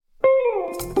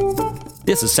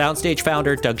This is Soundstage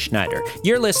founder Doug Schneider.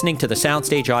 You're listening to the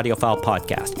Soundstage Audiophile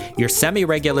Podcast, your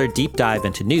semi-regular deep dive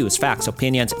into news, facts,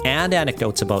 opinions, and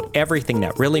anecdotes about everything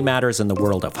that really matters in the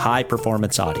world of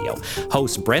high-performance audio.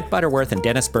 Hosts Brent Butterworth and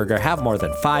Dennis Berger have more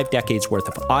than 5 decades worth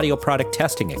of audio product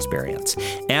testing experience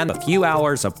and a few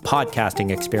hours of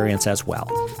podcasting experience as well.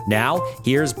 Now,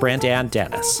 here's Brent and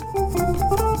Dennis.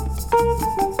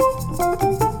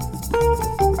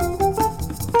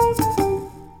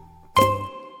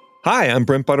 Hi, I'm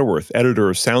Brent Butterworth,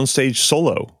 editor of Soundstage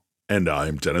Solo. And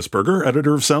I'm Dennis Berger,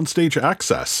 editor of Soundstage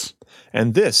Access.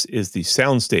 And this is the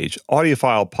Soundstage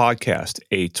Audiophile Podcast,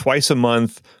 a twice a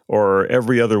month or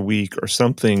every other week or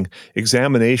something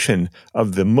examination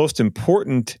of the most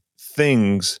important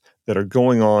things that are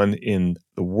going on in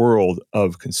the world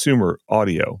of consumer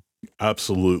audio.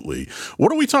 Absolutely.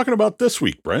 What are we talking about this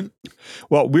week, Brent?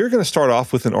 Well, we're going to start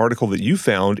off with an article that you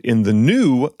found in the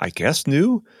new,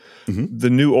 the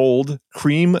new old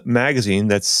Creem magazine.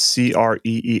 That's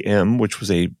Creem, which was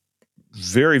a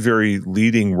very, very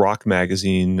leading rock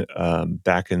magazine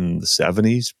back in the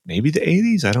 70s, maybe the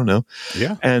 80s. I don't know.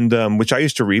 Yeah. And which I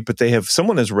used to read, but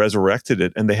someone has resurrected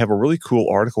it, and they have a really cool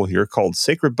article here called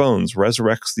Sacred Bones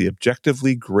Resurrects the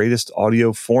Objectively Greatest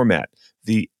Audio Format,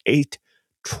 the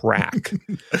 8-track.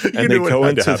 And they go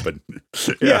into happen.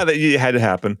 Yeah, that had to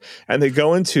happen. And they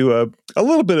go into a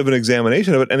little bit of an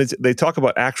examination of it, and they talk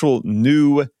about actual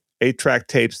new 8-track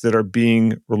tapes that are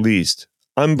being released.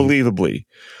 Unbelievably.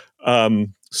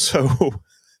 So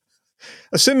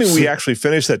assuming we actually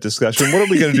finish that discussion, what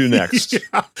are we going to do next?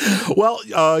 Yeah. Well,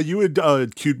 you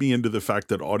had cued me into the fact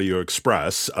that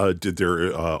AudioXpress did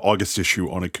their August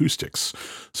issue on acoustics.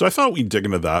 So I thought we'd dig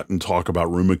into that and talk about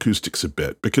room acoustics a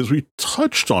bit, because we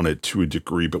touched on it to a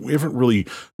degree, but we haven't really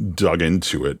dug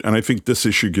into it. And I think this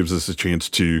issue gives us a chance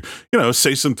to,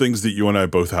 say some things that you and I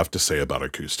both have to say about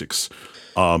acoustics.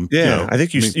 I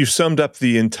think you summed up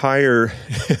the entire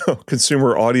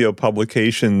consumer audio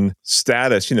publication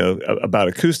status, about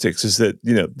acoustics, is that,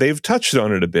 they've touched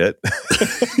on it a bit.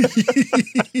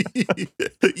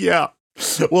 Yeah.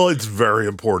 Well, it's very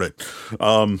important.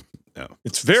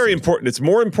 It's very important. It's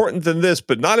more important than this,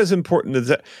 but not as important as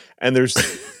that. And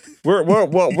we're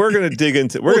going to dig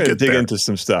into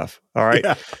some stuff. All right.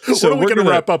 Yeah. So what are we going to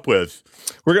wrap up with?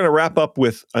 We're going to wrap up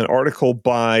with an article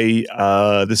by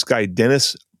this guy,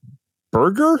 Dennis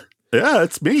Berger. Yeah,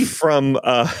 it's me. From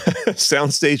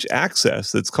Soundstage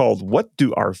Access. That's called "What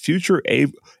Do Our Future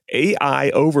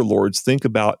AI Overlords Think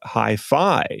About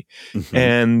Hi-Fi?" Mm-hmm.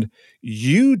 And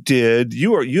you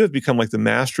have become like the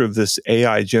master of this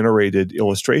AI generated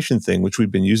illustration thing, which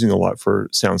we've been using a lot for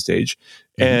Soundstage.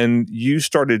 Mm-hmm. And you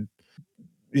started,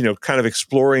 kind of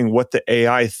exploring what the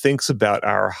AI thinks about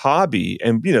our hobby.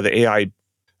 And, the AI,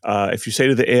 if you say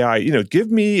to the AI,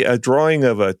 give me a drawing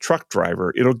of a truck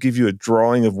driver, it'll give you a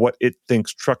drawing of what it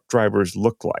thinks truck drivers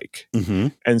look like. Mm-hmm.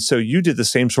 And so you did the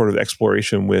same sort of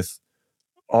exploration with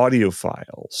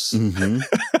audiophiles. Mm-hmm.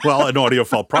 Well, an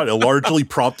audiophile product, largely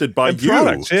prompted by you.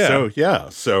 Products, yeah.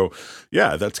 So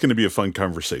that's going to be a fun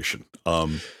conversation.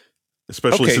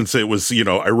 Especially since it was,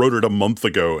 I wrote it a month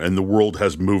ago and the world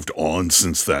has moved on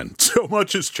since then. So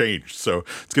much has changed. So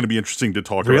it's going to be interesting to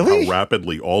talk about how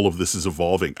rapidly all of this is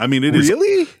evolving. I mean, it is.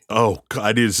 Really? Oh,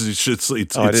 God, it's I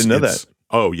didn't know that.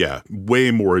 Oh, yeah.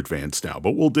 Way more advanced now,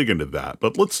 but we'll dig into that.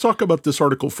 But let's talk about this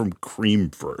article from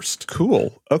Creem first.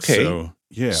 Cool. Okay. So,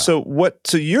 yeah. So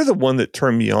you're the one that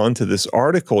turned me on to this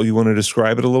article. You want to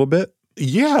describe it a little bit?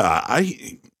 Yeah,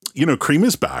 Creem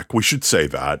is back. We should say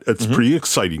that. It's pretty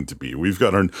exciting to be. We've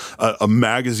got a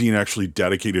magazine actually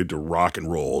dedicated to rock and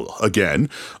roll again,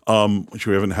 which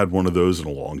we haven't had one of those in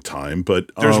a long time. But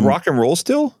there's rock and roll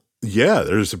still? Yeah,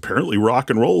 there's apparently rock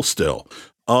and roll still.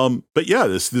 But yeah,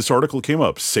 this article came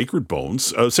up. Sacred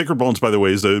Bones. Sacred Bones, by the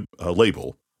way, is a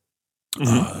label.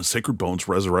 Mm-hmm. Sacred Bones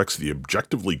resurrects the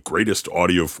objectively greatest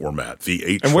audio format, the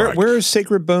 8-track. And where is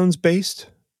Sacred Bones based?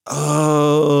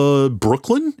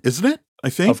 Brooklyn, isn't it? I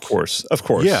think. Of course.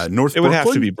 Yeah, North Brooklyn. It would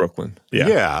have to be Brooklyn.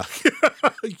 Yeah.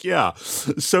 Yeah.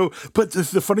 So, but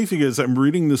the funny thing is, I'm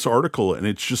reading this article and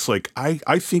it's just like,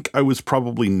 I think I was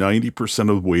probably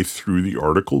 90% of the way through the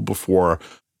article before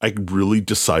I really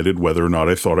decided whether or not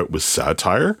I thought it was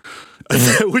satire,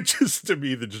 which is to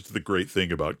me just the great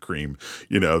thing about Creem.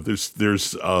 There's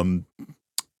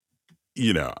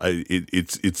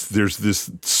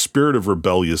this spirit of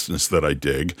rebelliousness that I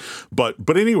dig, but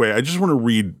anyway, I just want to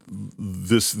read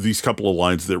these couple of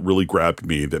lines that really grabbed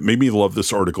me, that made me love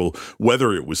this article,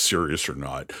 whether it was serious or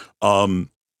not.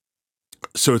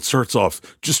 So it starts off,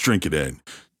 just drink it in.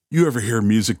 you ever hear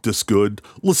music this good?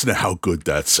 Listen to how good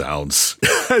that sounds.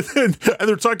 and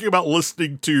they're talking about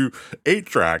listening to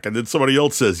 8-track, and then somebody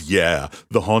else says, yeah,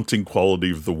 the haunting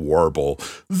quality of the warble.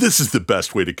 This is the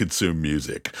best way to consume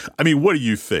music. I mean, what do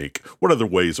you think? What other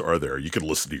ways are there? You can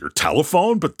listen to your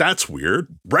telephone, but that's weird.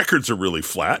 Records are really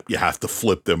flat. You have to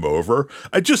flip them over.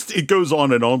 It goes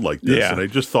on and on like this, and I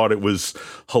just thought it was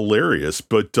hilarious.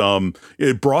 But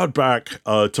it brought back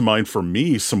to mind for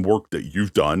me some work that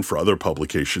you've done for other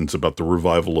publications about the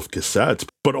revival of cassettes,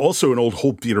 but also an old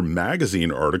Home Theater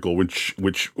magazine article, which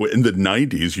in the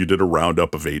 90s you did a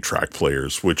roundup of 8-track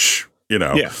players, which,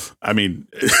 I mean,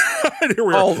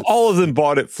 all of them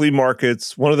bought at flea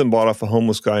markets. One of them bought off a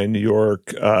homeless guy in New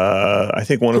York. I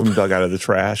think one of them dug out of the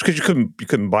trash because you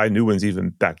couldn't buy new ones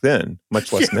even back then,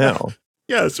 much less now.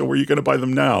 Yeah. So where are you going to buy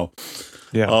them now?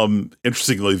 Yeah.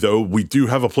 Interestingly, though, we do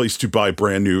have a place to buy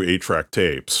brand new 8-track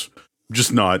tapes.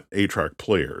 Just not 8-track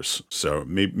players. So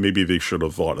maybe they should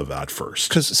have thought of that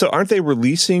first. So aren't they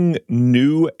releasing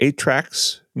new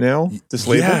 8-tracks now, this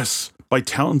label? Yes, by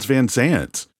Townes Van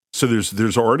Zandt. So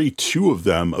there's already 2 of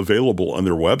them available on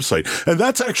their website. And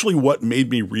that's actually what made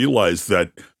me realize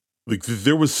that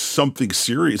there was something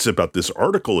serious about this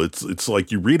article. It's like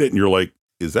you read it and you're like,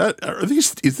 is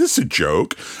this a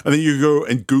joke? And then you go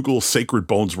and Google Sacred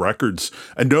Bones Records,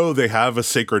 and no, they have a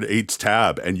Sacred 8s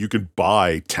tab, and you can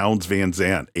buy Townes Van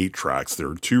Zandt 8-tracks. There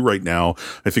are 2 right now.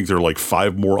 I think there are like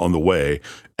 5 more on the way.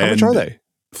 How much are they?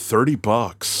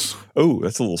 $30. Oh,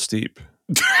 that's a little steep.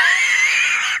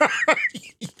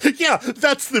 Yeah,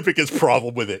 that's the biggest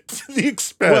problem with it. The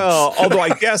expense. Well, although I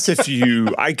guess if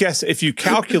you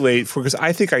calculate because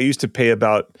I think I used to pay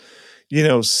about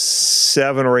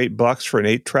 $7 or $8 for an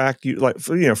 8-track,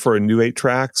 for a new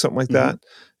 8-track, something like that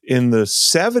in the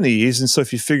 70s. And so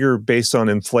if you figure based on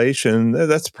inflation,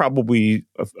 that's probably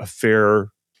a fair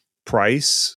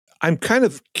price. I'm kind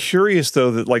of curious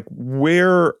though that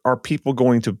where are people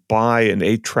going to buy an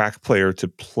 8-track player to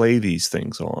play these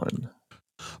things on?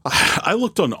 I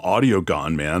looked on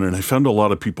AudioGone, man, and I found a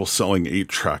lot of people selling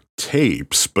 8-track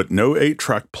tapes, but no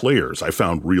 8-track players. I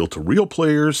found reel-to-reel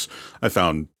players. I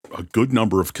found a good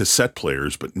number of cassette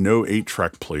players, but no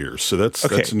 8-track players. So that's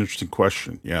an interesting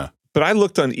question. Yeah. But I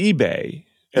looked on eBay,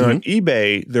 and on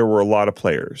eBay, there were a lot of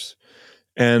players.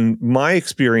 And my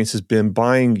experience has been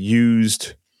buying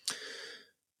used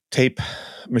tape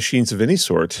machines of any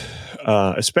sort,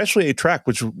 especially 8-track,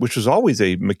 which was always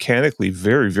a mechanically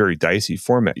very, very dicey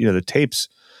format. The tapes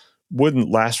wouldn't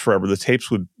last forever. The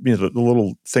tapes would, the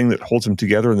little thing that holds them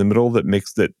together in the middle that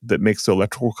makes the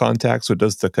electrical contact, so it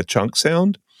does the ka-chunk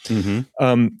sound.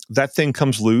 That thing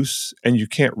comes loose, and you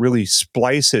can't really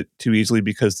splice it too easily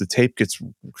because the tape gets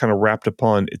kind of wrapped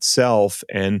upon itself,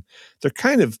 and they're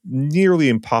kind of nearly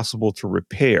impossible to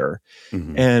repair.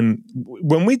 And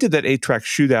when we did that 8-track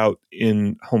shootout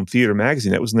in Home Theater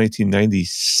magazine, that was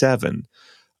 1997.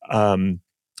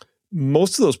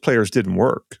 Most of those players didn't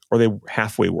work, or they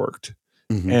halfway worked.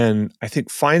 And I think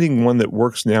finding one that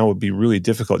works now would be really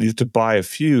difficult. You have to buy a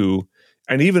few.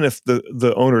 And even if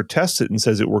the owner tests it and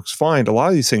says it works fine, a lot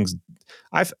of these things,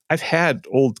 I've had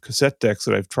old cassette decks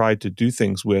that I've tried to do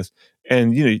things with,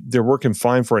 and they're working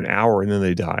fine for an hour and then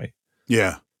they die.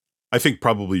 Yeah. I think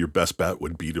probably your best bet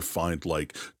would be to find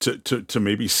to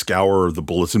maybe scour the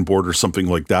bulletin board or something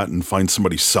like that and find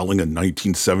somebody selling a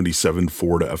 1977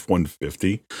 Ford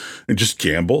F-150 and just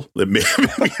gamble that maybe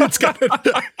it's got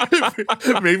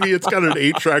an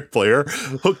 8-track player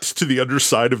hooked to the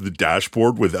underside of the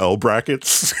dashboard with L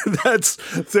brackets.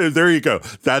 There you go.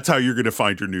 That's how you're going to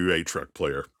find your new 8-track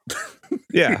player.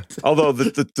 Yeah. Although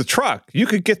the truck, you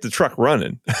could get the truck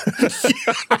running.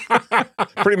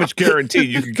 Pretty much guaranteed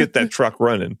you could get that truck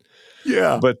running.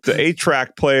 Yeah. But the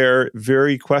 8-track player,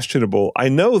 very questionable. I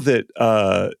know that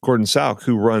Gordon Sauk,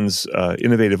 who runs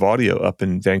Innovative Audio up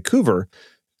in Vancouver,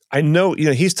 I know,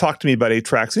 he's talked to me about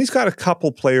 8-tracks, and he's got a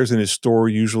couple players in his store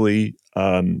usually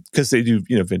because they do,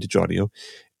 vintage audio.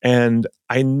 And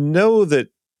I know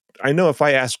if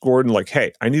I asked Gordon,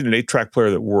 hey, I need an 8-track player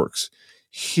that works,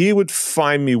 he would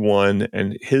find me one,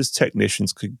 and his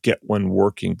technicians could get one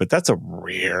working, but that's a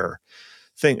rare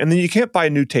thing. And then you can't buy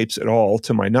new tapes at all,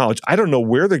 to my knowledge. I don't know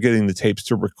where they're getting the tapes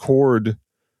to record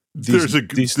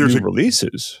these new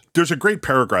releases. There's a great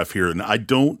paragraph here, and I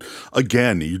don't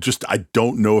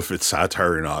know if it's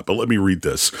satire or not, but let me read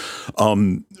this.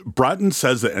 Bratton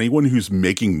says that anyone who's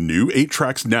making new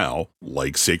 8-tracks now,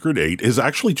 like Sacred 8, is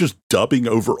actually just dubbing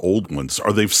over old ones,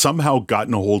 or they've somehow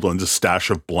gotten a hold on the stash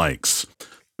of blanks.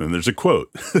 And there's a quote.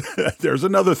 There's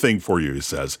another thing for you, he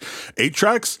says.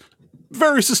 8-tracks,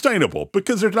 very sustainable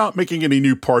because they're not making any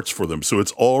new parts for them. So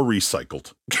it's all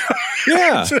recycled.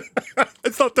 Yeah. I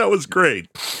thought that was great.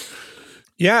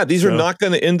 Yeah. These are not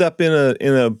going to end up in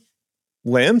a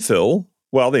landfill.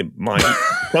 Well, they might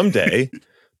someday.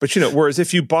 But, whereas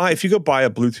if you go buy a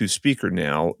Bluetooth speaker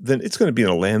now, then it's going to be in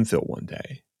a landfill one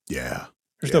day. Yeah.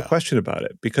 There's no question about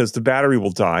it because the battery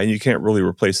will die and you can't really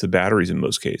replace the batteries in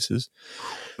most cases.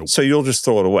 Nope. So you'll just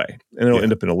throw it away and it'll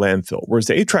end up in a landfill. Whereas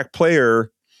the 8-track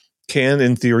player can,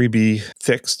 in theory, be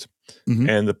fixed. Mm-hmm.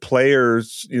 And the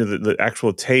players, the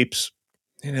actual tapes,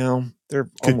 they're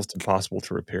almost impossible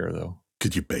to repair, though.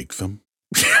 Could you bake them?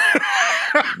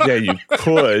 Yeah, you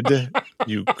could.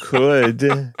 You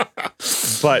could.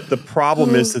 But the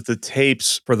problem is that the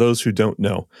tapes, for those who don't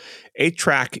know,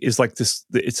 8-track is like this.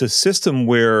 It's a system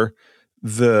where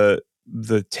the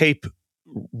tape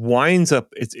winds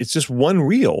up. It's just one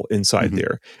reel inside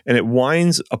there, and it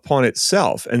winds upon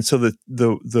itself. And so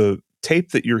the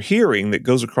tape that you're hearing that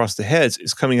goes across the heads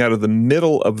is coming out of the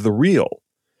middle of the reel.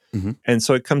 Mm-hmm. And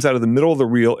so it comes out of the middle of the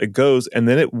reel, it goes, and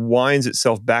then it winds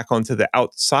itself back onto the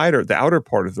outer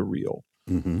part of the reel.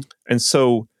 Mm-hmm. And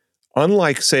so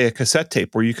unlike, say, a cassette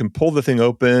tape where you can pull the thing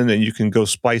open and you can go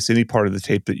splice any part of the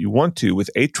tape that you want to, with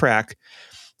 8-track,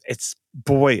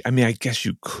 I guess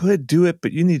you could do it,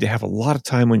 but you need to have a lot of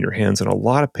time on your hands and a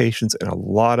lot of patience and a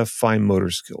lot of fine motor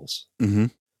skills. Mm-hmm.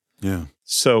 Yeah.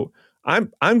 So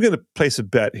I'm going to place a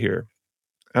bet here.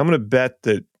 I'm going to bet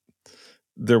that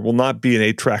there will not be an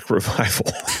 8-track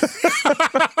revival.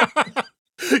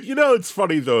 It's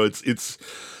funny though. It's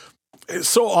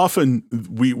so often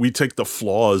we take the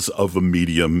flaws of a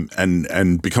medium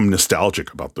and become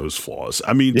nostalgic about those flaws.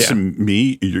 I mean, to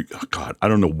me, God, I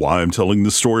don't know why I'm telling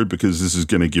this story because this is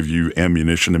going to give you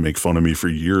ammunition to make fun of me for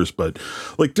years. But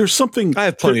like, there's something. I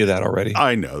have plenty of that already.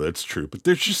 I know that's true, but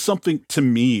there's just something to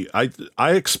me. I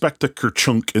expect a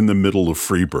kerchunk in the middle of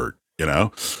Freebird.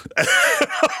 To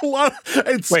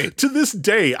this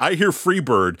day, I hear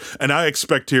Freebird and I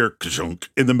expect to hear kerchunk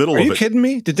in the middle of it. Are you kidding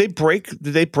me? Did they break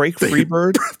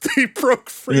Freebird? They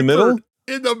broke Freebird in the middle?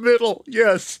 In the middle,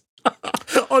 yes.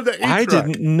 On the 8-track. I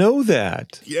didn't know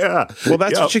that. Yeah. Well,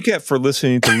 that's what you get for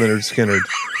listening to Leonard Skinner.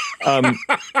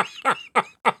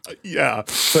 Yeah.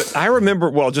 But I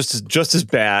remember, just as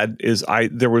bad is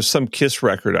there was some Kiss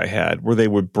record I had where they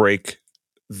would break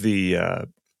the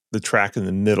track in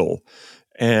the middle.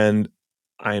 And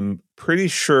I'm pretty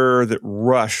sure that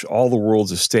Rush, All the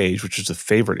World's a Stage, which is a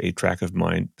favorite 8-track of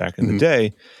mine back in the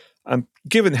day,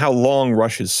 given how long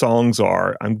Rush's songs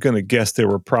are, I'm going to guess there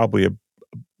would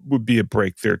be a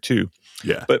break there too.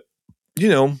 Yeah. But,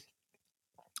 it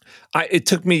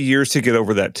took me years to get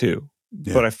over that too.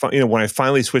 Yeah. But when I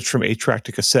finally switched from 8-track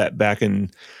to cassette back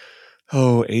in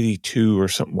 82 or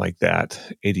something like that,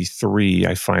 83,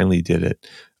 I finally did it.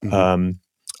 Mm-hmm.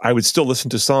 I would still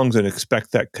listen to songs and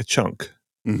expect that ka-chunk.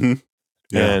 Mm-hmm.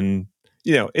 Yeah. And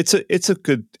it's a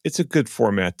good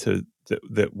format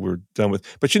that we're done with.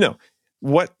 But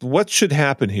what should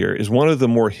happen here is one of the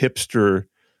more hipster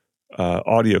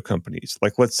audio companies,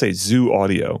 like let's say Zoo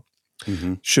Audio,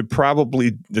 should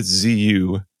probably the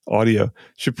ZU Audio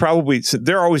should probably. So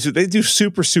they do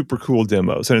super super cool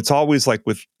demos, and it's always like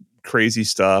with crazy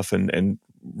stuff and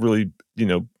really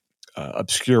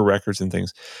obscure records and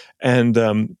things, and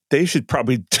they should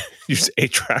probably use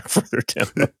 8-track for their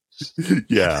demos.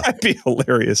 Yeah, that'd be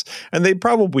hilarious, and they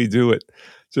probably do it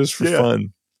just for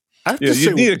fun.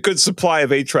 You need a good supply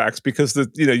of 8-tracks because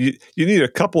you need a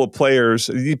couple of players.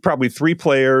 You need probably 3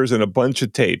 players and a bunch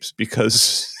of tapes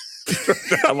because you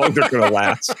don't know how long they're going to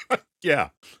last. Yeah.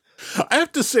 I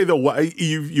have to say, though,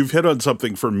 you've hit on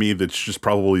something for me that's just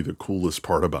probably the coolest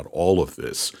part about all of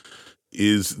this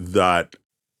is that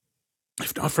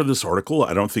if not for this article,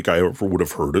 I don't think I ever would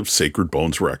have heard of Sacred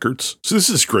Bones Records. So this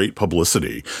is great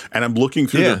publicity. And I'm looking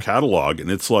through their catalog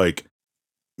and it's like,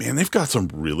 man, they've got some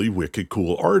really wicked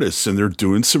cool artists and they're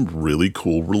doing some really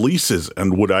cool releases.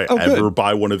 And would I ever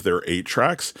buy one of their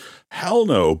 8-tracks? Hell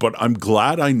no. But I'm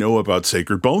glad I know about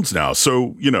Sacred Bones now.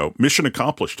 So, mission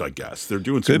accomplished, I guess. They're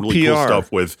doing some really cool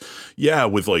stuff with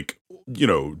like,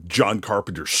 John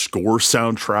Carpenter's score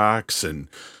soundtracks and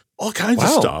all kinds of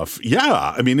stuff.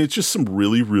 Yeah. I mean, it's just some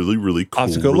really, really, really cool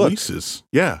releases.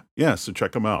 Look. Yeah. So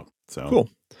check them out. So cool.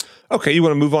 Okay, you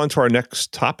want to move on to our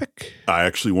next topic? I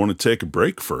actually want to take a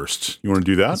break first. You want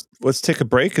to do that? Let's take a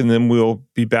break, and then we'll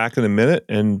be back in a minute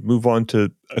and move on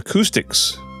to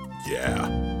acoustics. Yeah.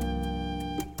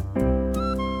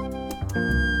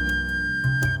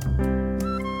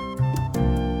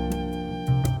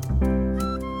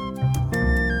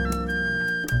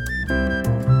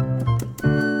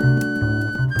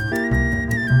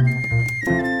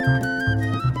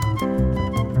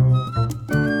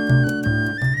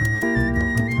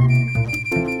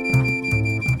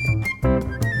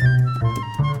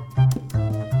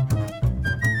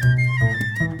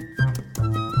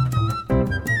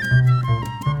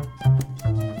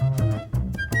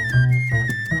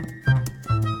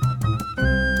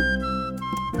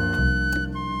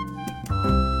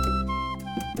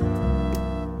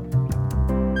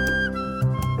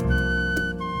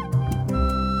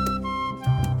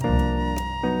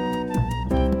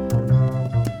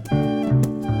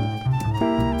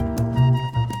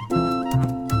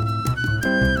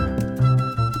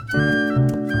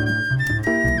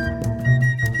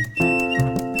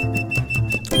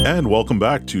 And welcome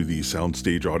back to the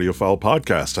Soundstage Audiophile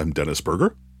Podcast. I'm Dennis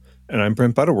Berger. And I'm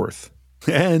Brent Butterworth.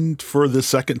 And for the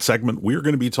second segment, we're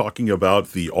going to be talking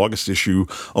about the August issue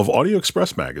of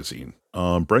AudioXpress magazine.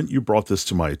 Brent, you brought this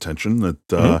to my attention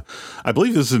that I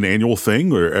believe this is an annual thing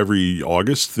where every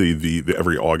August,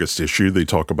 every August issue, they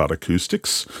talk about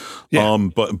acoustics. Yeah.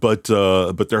 But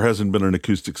there hasn't been an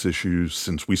acoustics issue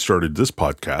since we started this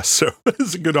podcast, so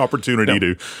it's a good opportunity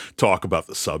to talk about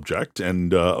the subject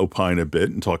and opine a bit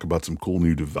and talk about some cool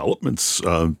new developments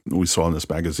we saw in this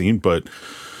magazine. But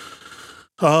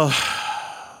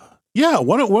yeah,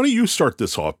 why don't you start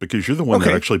this off, because you're the one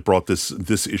that actually brought this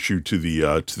issue to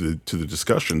the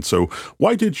discussion. So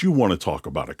why did you want to talk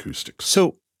about acoustics?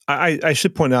 So I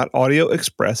should point out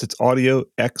AudioXpress. It's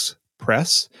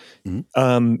AudioXpress.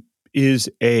 Is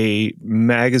a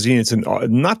magazine. It's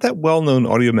not that well-known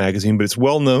audio magazine, but it's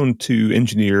well-known to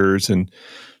engineers and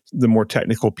the more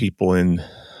technical people in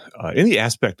any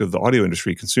aspect of the audio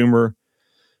industry, consumer,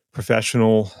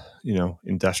 professional,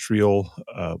 industrial,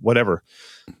 whatever.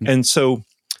 And so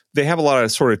they have a lot of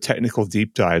sort of technical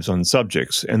deep dives on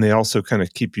subjects, and they also kind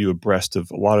of keep you abreast of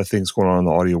a lot of things going on in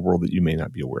the audio world that you may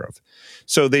not be aware of.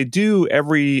 So they do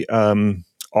every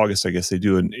August, I guess, they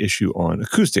do an issue on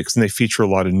acoustics, and they feature a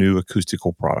lot of new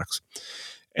acoustical products.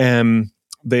 And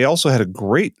they also had a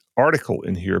great article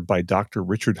in here by Dr.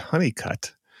 Richard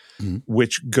Honeycutt,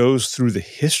 which goes through the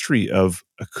history of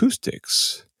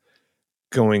acoustics,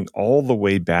 going all the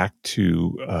way back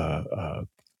to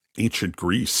ancient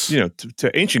Greece.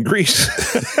 To ancient Greece.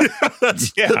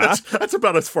 That's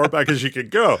about as far back as you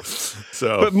could go.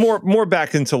 So, but more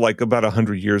back into like about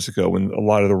 100 years ago, when a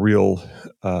lot of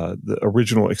the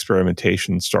original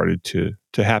experimentation started to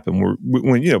happen.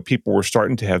 When people were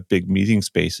starting to have big meeting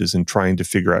spaces and trying to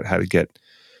figure out how to get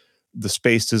the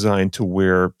space designed to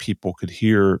where people could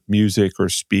hear music or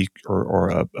speak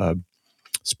or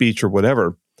speech or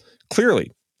whatever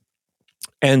clearly.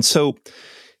 And so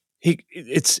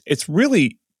it's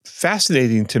really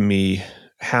fascinating to me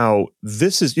how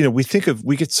this is,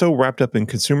 we get so wrapped up in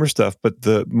consumer stuff, but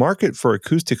the market for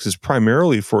acoustics is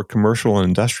primarily for commercial and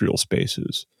industrial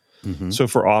spaces. So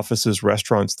for offices,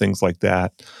 restaurants, things like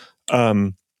that.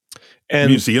 And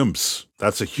museums,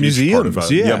 that's a huge part of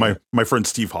it. Yeah, my friend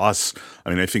Steve Haas,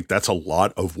 I think that's a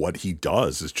lot of what he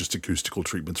does is just acoustical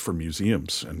treatments for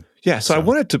museums. And so I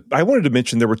wanted to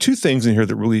mention there were two things in here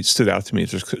that really stood out to me.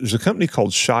 There's a company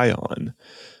called Shion,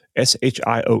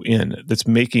 Shion, that's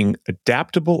making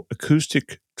adaptable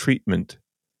acoustic treatment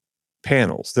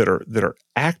panels that are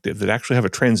active, that actually have a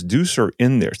transducer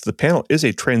in there. So the panel is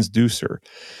a transducer.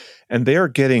 And they are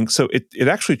getting, so it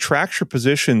actually tracks your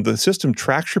position. The system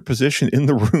tracks your position in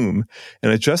the room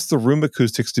and adjusts the room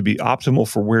acoustics to be optimal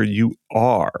for where you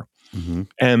are.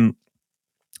 And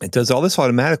it does all this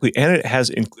automatically. And it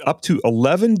has up to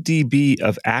 11 dB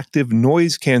of active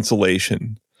noise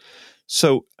cancellation.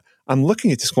 So I'm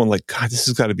looking at this going like, God, this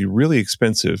has got to be really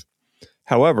expensive.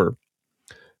 However,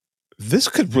 this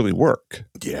could really work.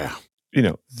 Yeah.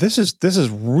 This is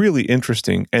really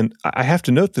interesting, and I have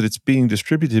to note that it's being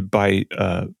distributed by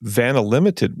Vanna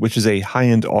Limited, which is a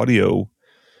high-end audio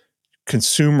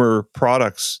consumer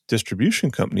products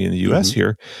distribution company in the U.S.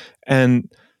 here.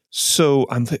 And so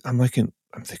I'm thinking,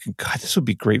 God, this would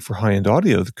be great for high-end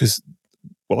audio because,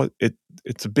 well,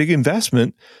 it's a big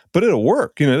investment, but it'll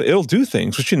work. It'll do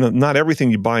things, which not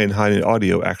everything you buy in high-end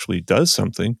audio actually does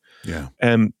something. Yeah,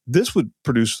 and this would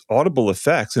produce audible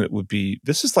effects, and it would be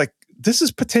this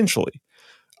is potentially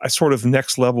a sort of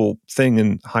next level thing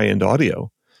in high-end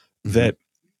audio that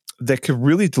could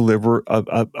really deliver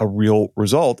a real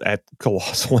result at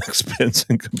colossal expense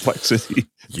and complexity.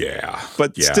 Yeah.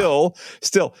 But still,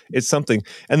 it's something.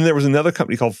 And then there was another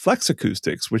company called Flex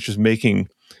Acoustics, which is making,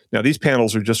 now these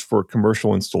panels are just for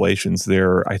commercial installations.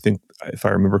 I think, if I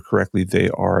remember correctly, they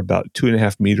are about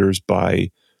 2.5 meters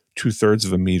by 2/3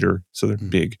 of a meter, so they're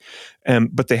big.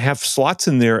 But they have slots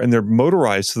in there, and they're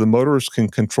motorized, so the motors can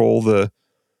control the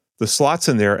slots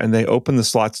in there, and they open the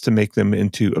slots to make them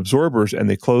into absorbers, and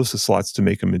they close the slots to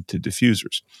make them into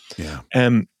diffusers. Yeah.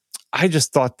 And I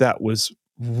just thought that was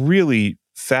really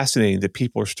fascinating that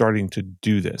people are starting to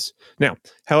do this. Now,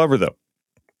 however, though,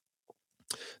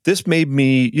 this made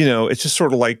me, it's just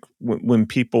sort of like when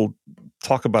people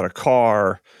talk about a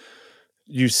car,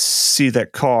 you see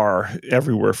that car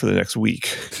everywhere for the next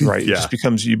week, right? Yeah. It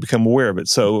just you become aware of it.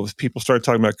 So people started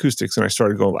talking about acoustics, and I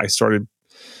started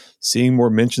seeing more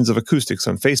mentions of acoustics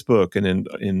on Facebook and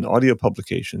in audio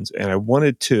publications. And I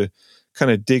wanted to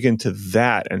kind of dig into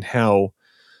that and how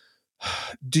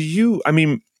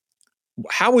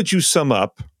would you sum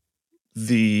up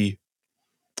the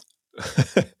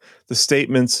the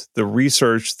statements, the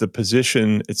research, the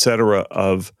position, etc.,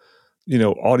 of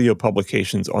audio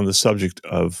publications on the subject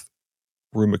of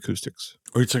room acoustics.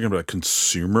 Are you talking about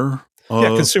consumer?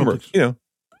 Yeah, consumer.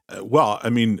 Well, I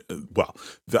mean,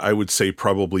 I would say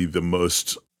probably the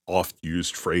most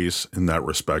oft-used phrase in that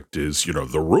respect is,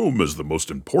 the room is the most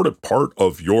important part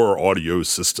of your audio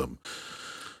system.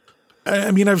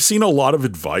 I mean, I've seen a lot of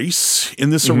advice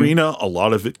in this arena, a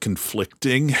lot of it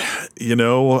conflicting.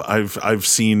 I've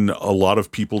seen a lot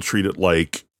of people treat it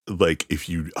like if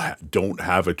you don't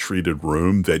have a treated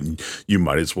room, then you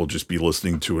might as well just be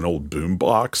listening to an old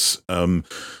boombox.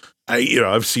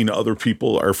 I've seen other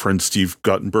people, our friend Steve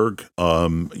Guttenberg,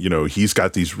 he's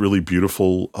got these really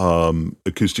beautiful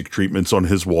acoustic treatments on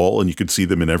his wall, and you can see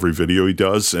them in every video he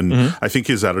does. And I think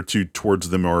his attitude towards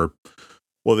them are,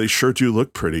 well, they sure do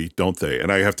look pretty, don't they?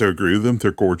 And I have to agree with them. They're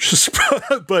gorgeous.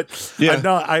 But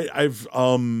I've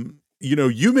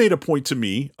you made a point to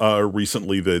me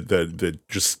recently that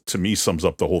just to me sums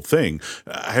up the whole thing.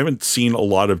 I haven't seen a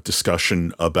lot of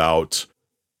discussion about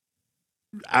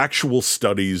actual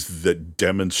studies that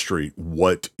demonstrate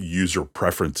what user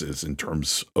preference is in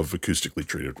terms of acoustically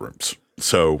treated rooms.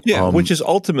 So which is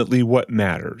ultimately what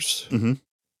matters.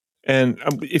 And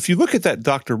if you look at that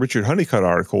Dr. Richard Honeycutt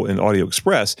article in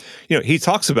AudioXpress, he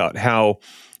talks about how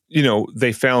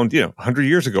they found 100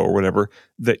 years ago or whatever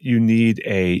that you need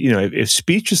if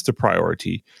speech is the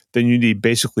priority, then you need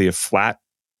basically a flat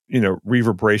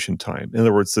reverberation time. In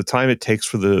other words, the time it takes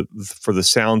for the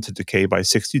sound to decay by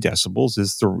 60 decibels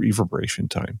is the reverberation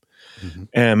time.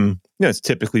 And it's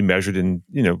typically measured in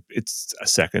it's a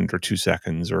second or 2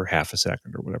 seconds or half a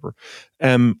second or whatever.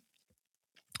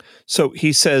 So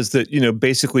he says that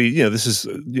basically this is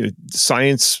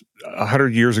science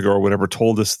 100 years ago or whatever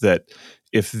told us that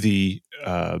if the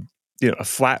a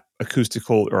flat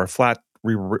acoustical or a flat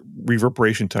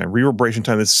reverberation time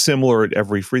that's similar at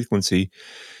every frequency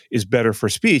is better for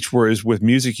speech, whereas with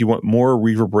music, you want more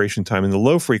reverberation time in the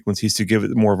low frequencies to give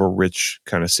it more of a rich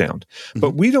kind of sound.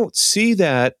 But we don't see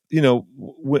that,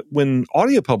 when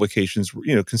audio publications,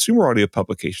 consumer audio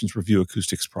publications review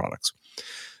acoustics products.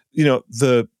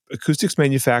 The acoustics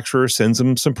manufacturer sends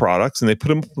them some products and they put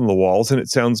them on the walls and it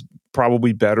sounds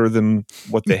probably better than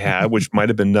what they had, which might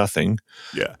have been nothing.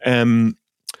 Yeah.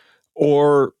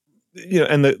 Or,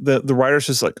 and the writer's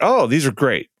just like, oh, these are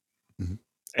great.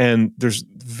 And there's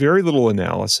very little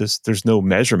analysis. There's no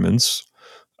measurements.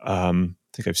 I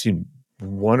think I've seen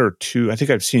one or two. I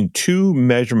think I've seen 2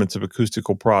 measurements of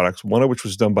acoustical products, one of which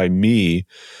was done by me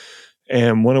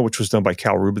and one of which was done by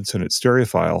Cal Rubinson at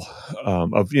Stereophile,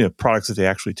 of products that they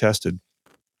actually tested.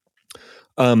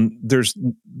 There's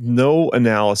no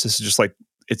analysis. It's just like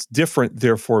it's different,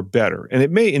 therefore better. And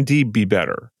it may indeed be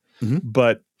better.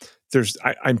 But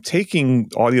I'm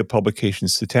taking audio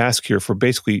publications to task here for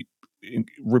basically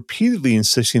repeatedly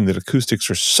insisting that acoustics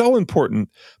are so important,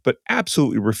 but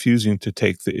absolutely refusing to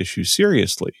take the issue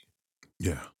seriously.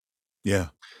 Yeah.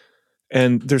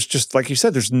 And there's just, like you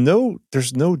said, there's no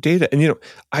data. And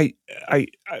I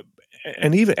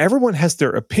and even everyone has their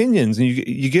opinions, and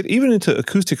you get even into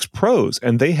acoustics pros,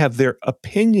 and they have their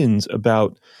opinions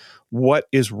about what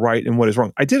is right and what is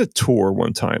wrong. I did a tour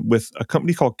one time with a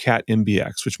company called Cat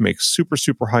MBX, which makes super,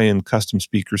 super high-end custom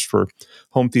speakers for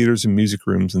home theaters and music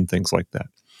rooms and things like that.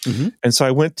 And so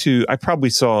I probably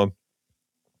saw,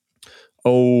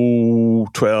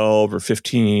 12 or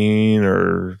 15,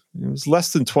 or it was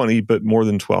less than 20, but more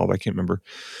than 12. I can't remember.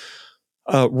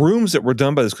 Rooms that were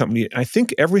done by this company. I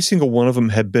think every single one of them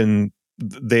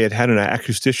they had an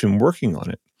acoustician working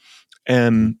on it.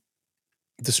 And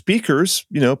the speakers,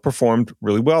 performed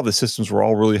really well. The systems were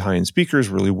all really high-end speakers,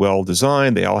 really well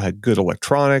designed. They all had good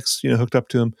electronics, hooked up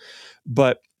to them.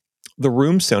 But the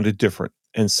rooms sounded different.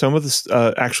 And some of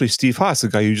the, actually Steve Haas, the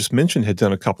guy you just mentioned, had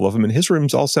done a couple of them, and his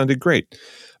rooms all sounded great.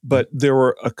 But there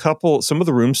were some of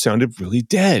the rooms sounded really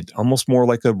dead, almost more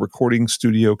like a recording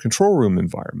studio control room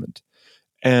environment.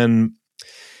 And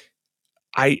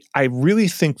I really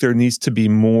think there needs to be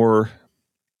more.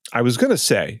 I was going to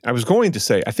say,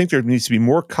 I think there needs to be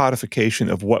more codification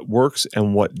of what works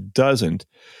and what doesn't,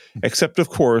 except, of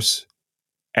course,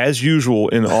 as usual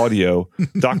in audio,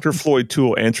 Dr. Floyd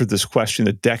Toole answered this question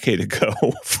a decade ago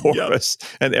for us,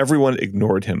 and everyone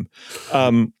ignored him.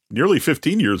 Nearly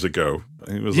 15 years ago. I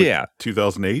think it was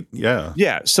 2008. Yeah.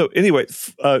 Yeah. So anyway,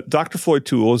 Dr. Floyd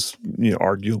Toole is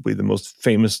arguably the most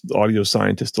famous audio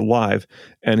scientist alive,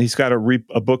 and he's got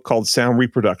a book called Sound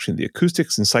Reproduction, The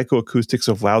Acoustics and Psychoacoustics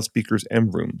of Loudspeakers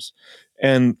and Rooms.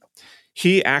 And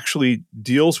he actually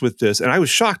deals with this. And I was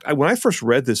shocked. When I first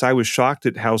read this, I was shocked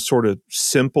at how sort of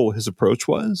simple his approach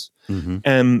was.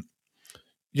 And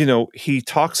he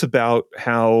talks about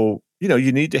how,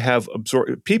 you need to have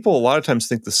people a lot of times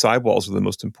think the sidewalls are the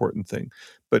most important thing,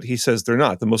 but he says they're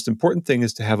not. The most important thing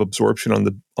is to have absorption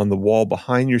on the wall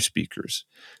behind your speakers.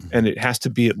 Mm-hmm. And it has to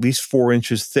be at least 4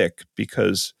 inches thick,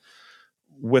 because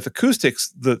with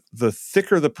acoustics, the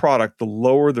thicker the product, the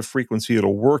lower the frequency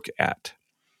it'll work at.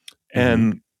 Mm-hmm.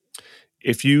 And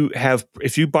if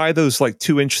you buy those like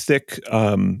 2-inch thick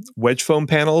wedge foam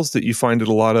panels that you find at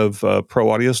a lot of pro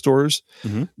audio stores,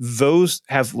 mm-hmm. those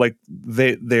have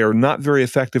they are not very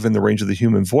effective in the range of the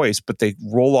human voice, but they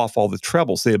roll off all the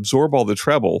trebles. They absorb all the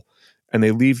treble and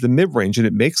they leave the mid range, and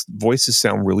it makes voices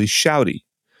sound really shouty.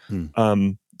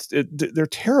 They're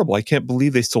terrible. I can't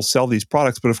believe they still sell these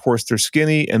products, but of course they're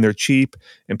skinny and they're cheap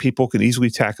and people can easily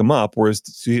tack them up. Whereas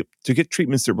to get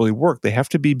treatments that really work, they have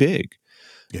to be big.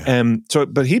 Yeah. And so,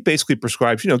 but he basically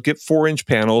prescribes, get 4-inch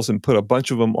panels and put a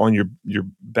bunch of them on your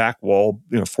back wall,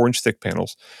 4-inch thick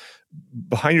panels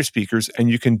behind your speakers.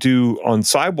 And you can do on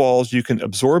sidewalls, you can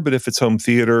absorb it if it's home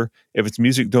theater. If it's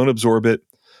music, don't absorb it.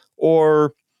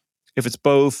 Or if it's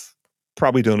both,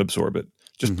 probably don't absorb it.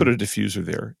 Just put a diffuser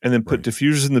there, and then put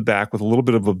diffusers in the back with a little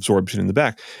bit of absorption in the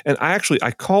back. And I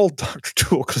called Dr.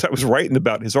 Toole because I was writing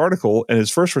about his article, and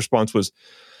his first response was,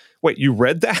 "Wait, you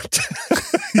read that?"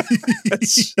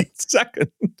 That's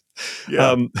second.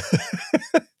 Yeah.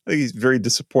 I think he's very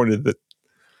disappointed that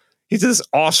he did this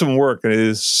awesome work, and it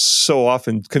is so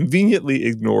often conveniently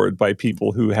ignored by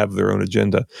people who have their own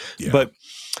agenda. Yeah. But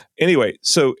anyway,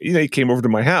 so he came over to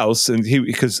my house, and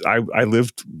because I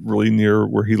lived really near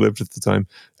where he lived at the time,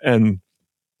 and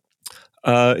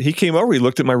he came over. He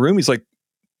looked at my room. He's like,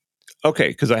 "Okay,"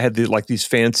 because I had these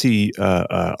fancy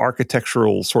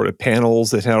architectural sort of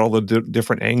panels that had all the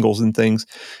different angles and things,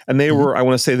 and they were, I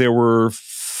want to say, they were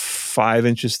 5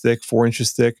 inches thick, 4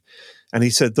 inches thick. And he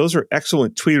said, "Those are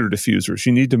excellent tweeter diffusers.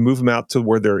 You need to move them out to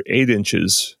where they're 8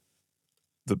 inches.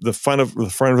 The front of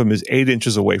them is 8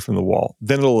 inches away from the wall.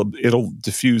 Then it'll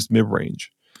diffuse mid range."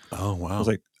 Oh, wow. I was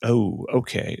like, "Oh,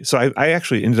 okay." So I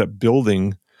actually ended up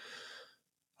building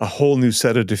a whole new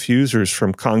set of diffusers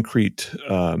from concrete,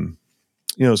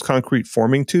 those concrete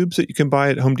forming tubes that you can buy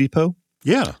at Home Depot.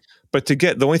 Yeah. But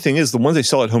the only thing is, the ones they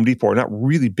sell at Home Depot are not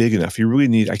really big enough. You really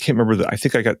need, I can't remember I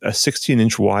think I got a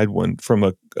 16-inch wide one from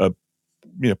a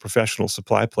professional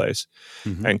supply place,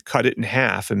 and cut it in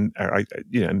half, and I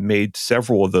made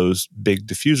several of those big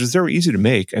diffusers. They were easy to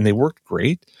make and they worked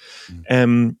great.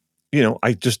 And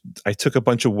I took a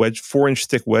bunch of 4-inch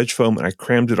thick wedge foam and I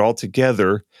crammed it all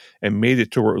together and made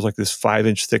it to where it was like this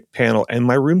 5-inch thick panel, and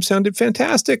my room sounded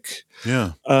fantastic.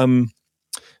 Yeah.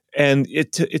 And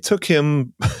it took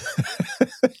him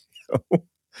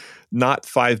not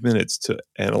 5 minutes to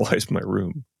analyze my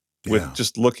room with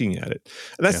just looking at it.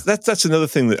 And that's another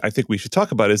thing that I think we should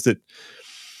talk about, is that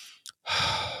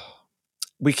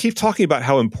we keep talking about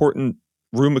how important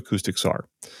room acoustics are,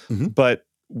 but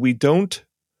we don't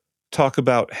talk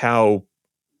about how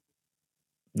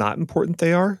not important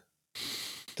they are.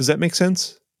 Does that make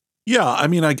sense? Yeah, I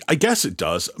mean, I guess it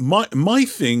does. My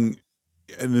thing,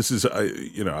 and this is, I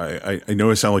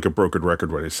know I sound like a broken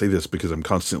record when I say this because I'm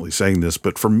constantly saying this,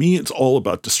 but for me, it's all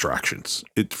about distractions.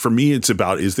 For me, it's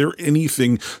about, is there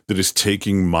anything that is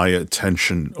taking my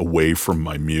attention away from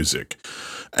my music?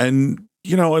 And,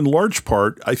 in large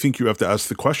part, I think you have to ask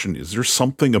the question, is there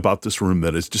something about this room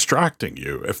that is distracting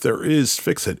you? If there is,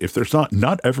 fix it. If there's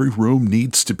not every room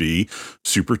needs to be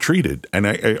super treated. And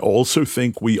I also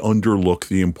think we underlook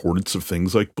the importance of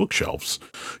things like bookshelves.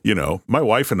 My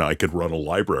wife and I could run a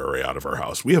library out of our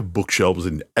house. We have bookshelves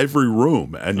in every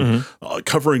room and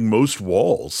covering most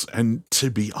walls. And to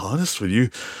be honest with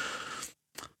you,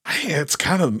 it's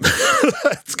kind of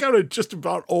just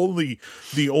about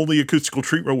the only acoustical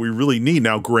treatment we really need.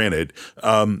 Now, granted,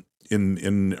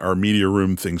 in our media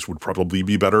room, things would probably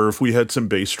be better if we had some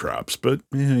bass traps, but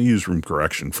use room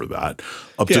correction for that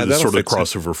up to the sort of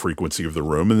crossover frequency of the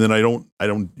room, and then I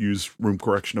don't use room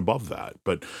correction above that.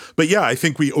 But yeah, I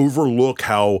think we overlook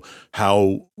how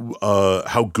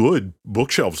good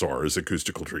bookshelves are as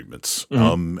acoustical treatments.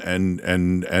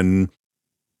 And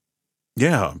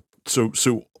yeah,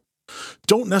 so.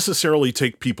 Don't necessarily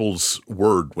take people's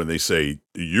word when they say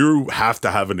you have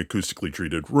to have an acoustically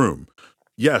treated room.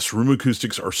 Yes, room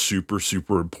acoustics are super,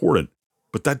 super important,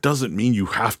 but that doesn't mean you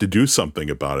have to do something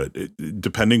about it.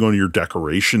 Depending on your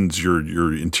decorations, your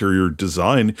interior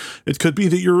design, it could be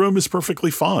that your room is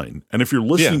perfectly fine. And if you're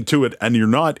listening to it and you're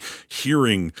not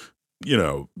hearing,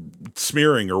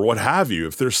 smearing or what have you,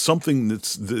 if there's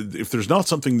not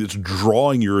something that's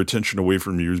drawing your attention away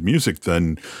from your music,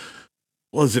 then,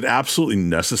 well, is it absolutely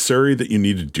necessary that you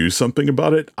need to do something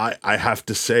about it? I have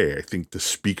to say, I think the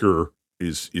speaker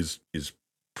is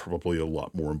probably a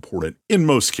lot more important in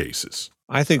most cases.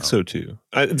 I think so too.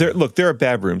 There are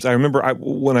bad rooms. I remember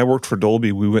when I worked for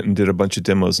Dolby, we went and did a bunch of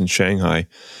demos in Shanghai,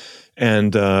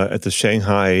 and at the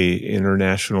Shanghai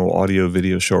International Audio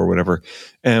Video Show or whatever,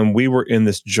 and we were in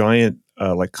this giant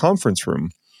like conference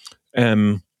room,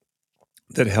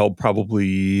 that held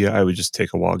probably, I would just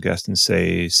take a wild guess and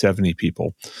say 70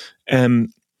 people, and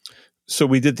so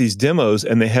we did these demos,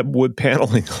 and they had wood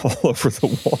paneling all over the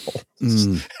walls.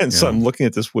 So I'm looking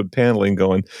at this wood paneling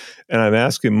going, and I'm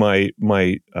asking my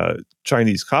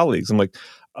Chinese colleagues, I'm like,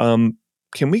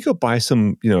 can we go buy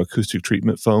some, acoustic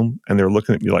treatment foam? And they're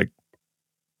looking at me like,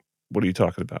 what are you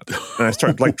talking about? And I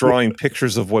start like drawing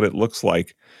pictures of what it looks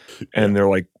like. And they're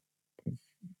like,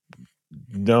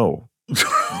 no.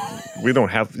 We don't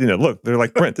have, look, they're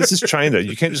like, Brent, this is China.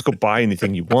 You can't just go buy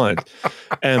anything you want.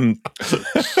 And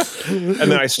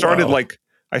then I started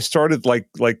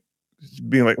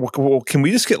being like, well, can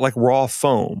we just get like raw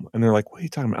foam? And they're like, what are you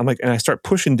talking about? I'm like, and I start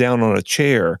pushing down on a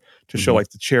chair to show like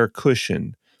the chair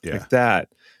cushion like that.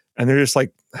 And they're just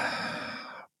like,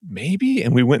 maybe.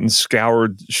 And we went and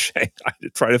scoured Shanghai to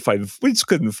try to find, we just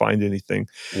couldn't find anything.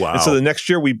 Wow. And so the next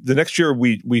year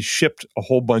we shipped a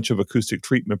whole bunch of acoustic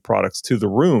treatment products to the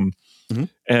room.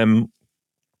 And,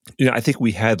 I think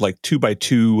we had like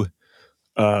 2x2,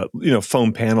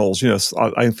 foam panels,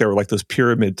 I think they were like those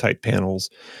pyramid type panels.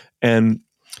 And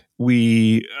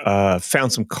we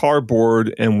found some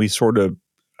cardboard, and we sort of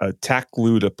tack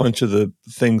glued a bunch of the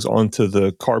things onto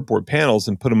the cardboard panels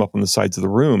and put them up on the sides of the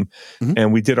room.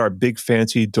 And we did our big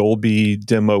fancy Dolby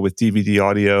demo with DVD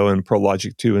audio and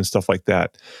ProLogic 2 and stuff like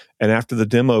that. And after the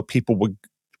demo, people would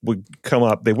come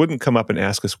up. They wouldn't come up and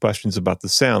ask us questions about the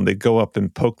sound. They'd go up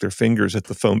and poke their fingers at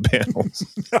the foam panels.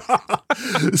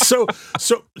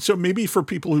 So maybe for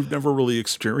people who've never really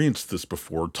experienced this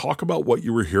before, talk about what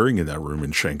you were hearing in that room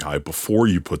in Shanghai before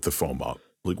you put the foam up.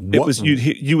 Like what? It was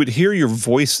you would hear your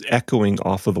voice echoing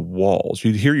off of the walls.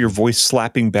 You'd hear your voice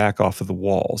slapping back off of the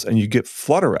walls, and you get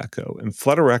flutter echo. And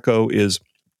flutter echo is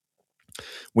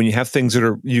when you have things that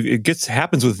are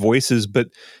happens with voices, but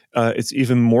it's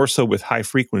even more so with high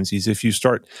frequencies. If you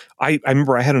start, I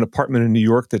remember I had an apartment in New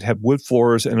York that had wood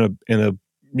floors and a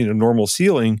normal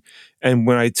ceiling, and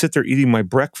when I'd sit there eating my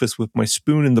breakfast with my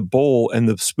spoon in the bowl, and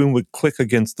the spoon would click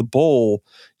against the bowl,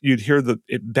 you'd hear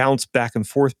it bounce back and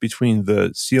forth between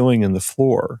the ceiling and the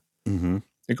floor.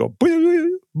 It go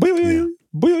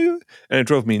and it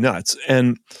drove me nuts.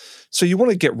 And so you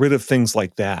want to get rid of things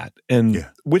like that, and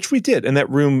which we did. And that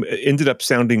room ended up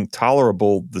sounding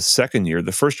tolerable the second year.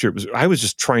 The first year I was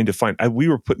just trying to find. We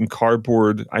were putting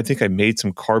cardboard. I think I made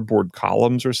some cardboard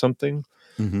columns or something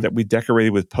that we decorated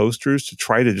with posters to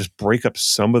try to just break up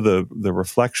some of the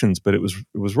reflections, but it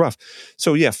was rough.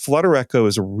 So flutter echo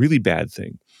is a really bad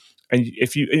thing. And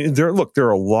there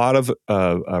are a lot of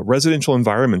residential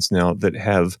environments now that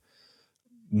have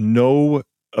no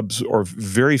or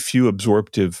very few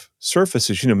absorptive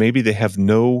surfaces. Maybe they have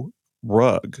no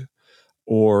rug,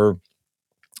 or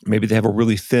maybe they have a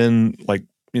really thin, like,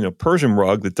 Persian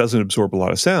rug that doesn't absorb a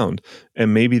lot of sound.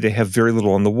 And maybe they have very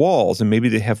little on the walls, and maybe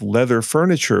they have leather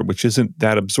furniture, which isn't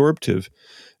that absorptive.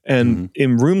 And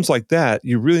in rooms like that,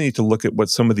 you really need to look at what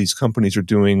some of these companies are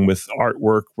doing with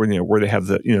artwork, where they have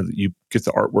you get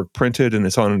the artwork printed and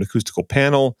it's on an acoustical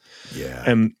panel. Yeah.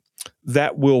 And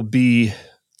that will be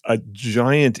a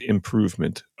giant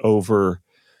improvement over,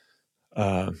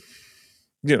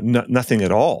 nothing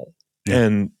at all. Yeah.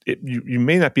 And you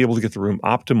may not be able to get the room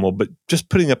optimal, but just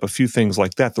putting up a few things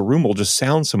like that, the room will just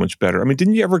sound so much better. I mean,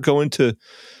 didn't you ever go into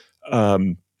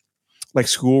like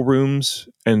school rooms,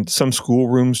 and some school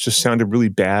rooms just sounded really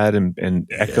bad and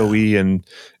echoey, and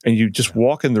you just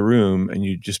walk in the room and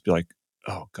you just be like,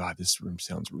 oh God, this room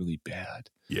sounds really bad.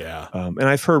 Yeah. And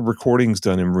I've heard recordings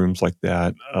done in rooms like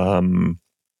that.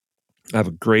 I have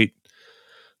a great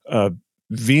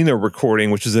Veena recording,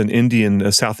 which is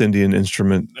a South Indian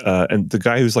instrument. And the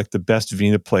guy who's like the best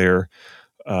Veena player,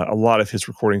 a lot of his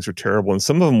recordings are terrible. And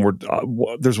some of them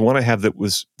were, there's one I have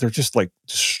they're just like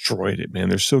destroyed it, man.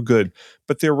 They're so good.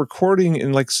 But they're recording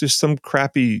in like just some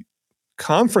crappy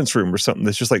conference room or something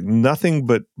that's just like nothing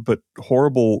but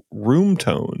horrible room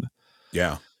tone.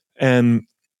 Yeah. And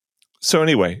so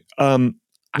anyway, one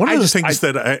of the things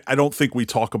that I don't think we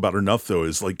talk about enough, though,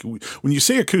 is like when you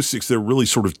say acoustics, they're really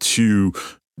sort of two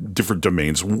different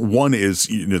domains. One is,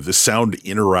 the sound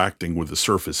interacting with the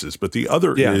surfaces, but the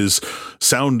other is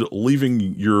sound leaving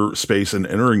your space and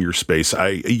entering your space.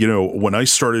 When I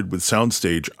started with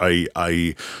Soundstage,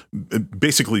 I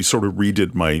basically sort of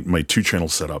redid my 2-channel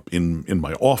setup in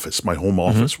my office, my home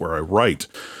office where I write.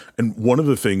 And one of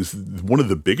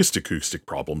the biggest acoustic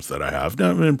problems that I have,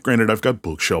 now, I mean, granted, I've got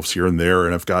bookshelves here and there,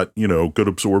 and I've got, good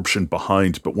absorption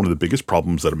behind, but one of the biggest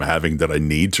problems that I'm having that I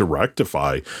need to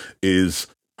rectify is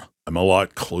I'm a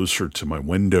lot closer to my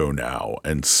window now,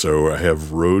 and so I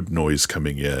have road noise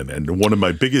coming in. And one of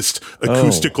my biggest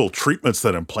acoustical treatments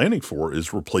that I'm planning for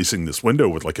is replacing this window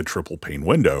with like a triple pane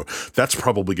window. That's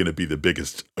probably going to be the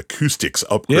biggest acoustics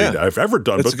upgrade I've ever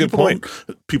done. That's a good point.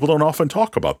 People don't often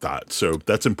talk about that, so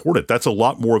that's important. That's a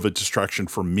lot more of a distraction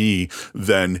for me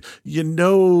than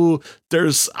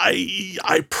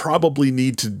I probably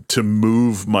need to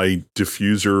move my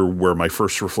diffuser where my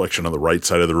first reflection on the right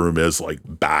side of the room is, like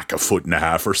back a foot and a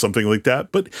half or something like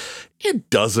that. But it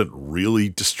doesn't really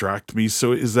distract me.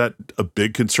 So is that a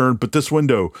big concern? But this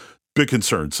window, big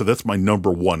concern. So that's my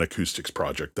number one acoustics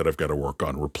project that I've got to work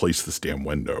on, replace this damn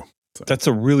window. So. That's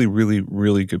a really, really,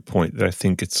 really good point that I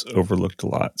think it's overlooked a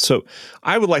lot. So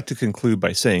I would like to conclude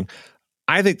by saying,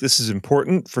 I think this is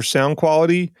important for sound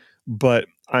quality, but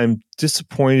I'm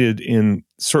disappointed in,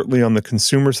 certainly on the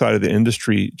consumer side of the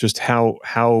industry, just how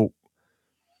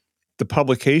the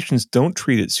publications don't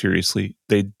treat it seriously.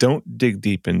 They don't dig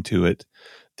deep into it.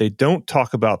 They don't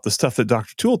talk about the stuff that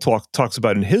Dr. Toole talks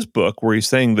about in his book, where he's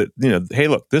saying that, hey,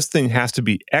 look, this thing has to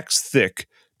be X thick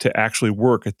to actually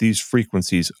work at these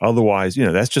frequencies. Otherwise,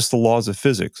 that's just the laws of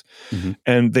physics. Mm-hmm.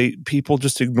 And people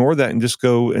just ignore that and just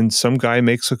go, and some guy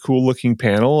makes a cool looking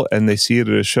panel and they see it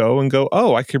at a show and go,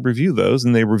 oh, I could review those.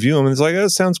 And they review them and it's like, oh,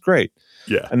 it sounds great.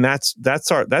 Yeah. And that's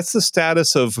the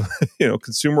status of,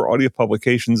 consumer audio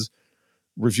publications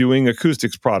reviewing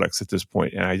acoustics products at this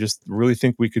point. And I just really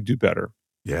think we could do better.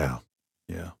 Yeah.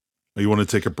 Yeah. You want to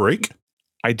take a break?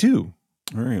 I do.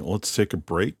 All right, let's take a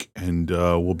break, and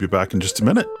we'll be back in just a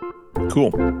minute.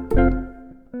 Cool.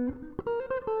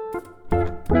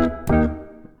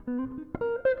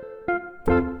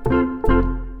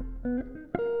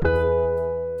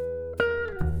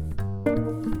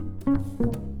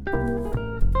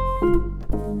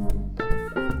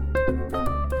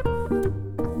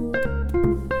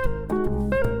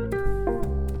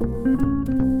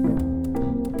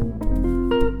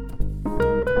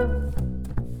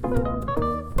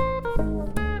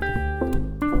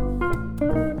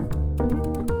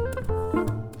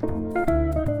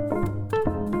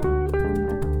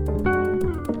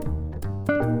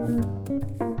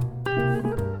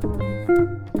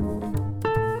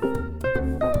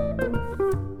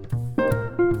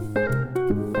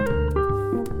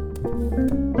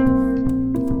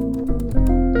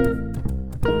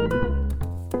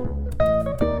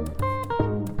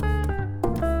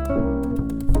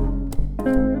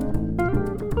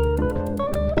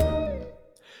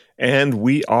 And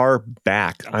we are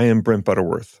back. I am Brent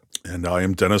Butterworth. And I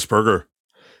am Dennis Berger.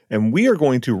 And we are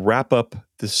going to wrap up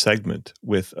this segment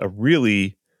with a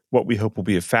really, what we hope will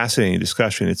be a fascinating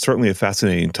discussion. It's certainly a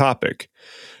fascinating topic.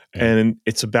 And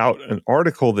it's about an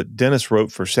article that Dennis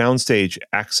wrote for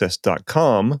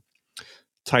SoundstageAccess.com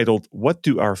titled, What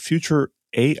Do Our Future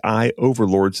AI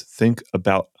Overlords Think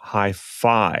About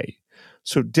Hi-Fi?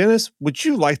 So, Dennis, would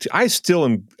you like to? I still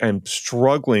am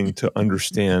struggling to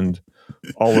understand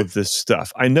all of this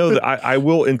stuff. I know that I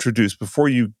will introduce, before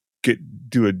you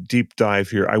do a deep dive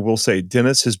here, I will say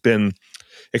Dennis has been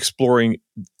exploring,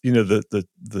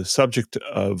 the subject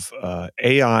of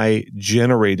AI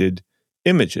generated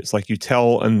images. Like you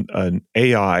tell an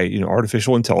AI,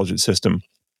 artificial intelligence system,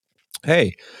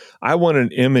 hey, I want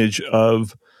an image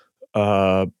of,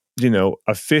 a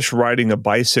fish riding a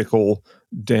bicycle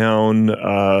down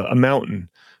a mountain.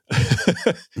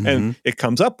 And it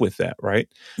comes up with that, right?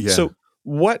 Yeah. So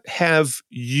what have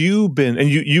you been, and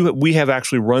we have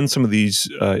actually run some of these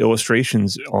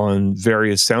illustrations on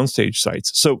various soundstage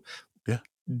sites. So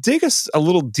dig us a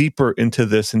little deeper into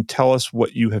this and tell us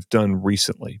what you have done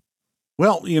recently.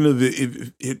 Well,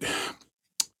 I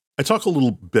talk a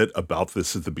little bit about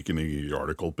this at the beginning of the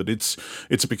article, but it's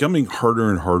becoming harder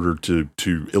and harder to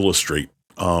illustrate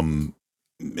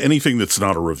anything that's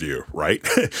not a review, right?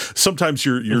 Sometimes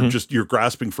you're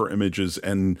grasping for images,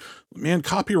 and man,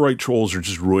 copyright trolls are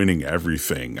just ruining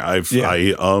everything. I've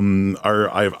heard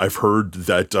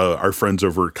that our friends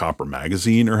over at Copper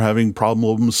Magazine are having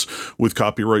problems with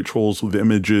copyright trolls with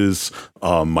images.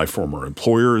 My former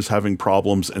employer is having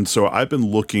problems, and so I've been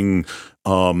looking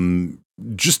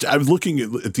I was looking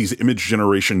at these image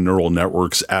generation neural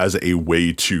networks as a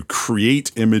way to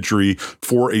create imagery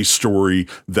for a story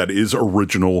that is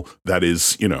original, that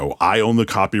is, I own the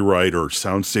copyright or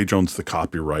Soundstage owns the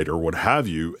copyright or what have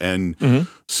you. And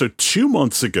so 2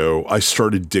 months ago, I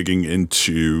started digging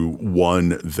into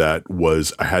one that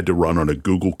I had to run on a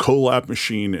Google Colab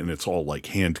machine, and it's all like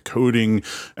hand coding.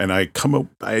 And I had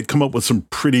come up with some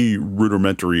pretty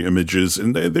rudimentary images,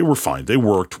 and they were fine. They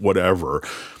worked, whatever.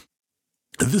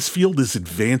 This field is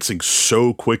advancing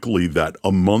so quickly that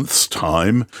a month's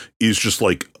time is just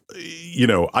like,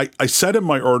 I said in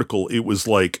my article, it was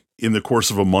like in the course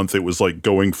of a month, it was like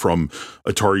going from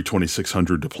Atari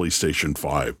 2600 to PlayStation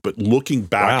 5. But looking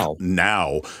back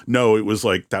now, no, it was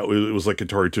like it was like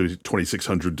Atari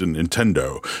 2600 to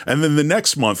Nintendo. And then the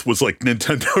next month was like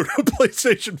Nintendo to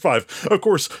PlayStation 5. Of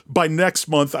course, by next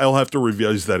month, I'll have to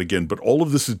revise that again. But all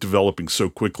of this is developing so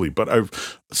quickly.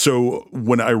 So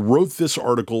when I wrote this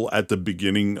article at the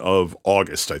beginning of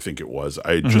August, I think it was,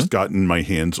 I had just gotten my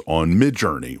hands on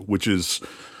MidJourney, which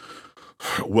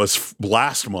was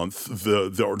last month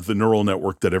the neural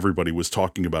network that everybody was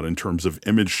talking about in terms of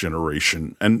image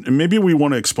generation. And maybe we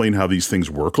want to explain how these things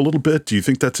work a little bit. Do you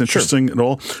think that's interesting at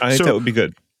all? I think that would be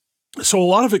good. So a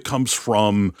lot of it comes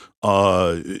from,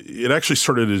 it actually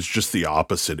started as just the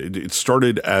opposite. It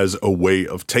started as a way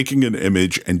of taking an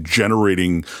image and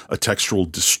generating a textual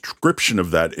description of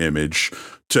that image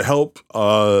to help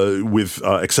with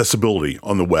accessibility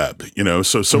on the web.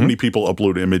 So many people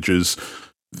upload images.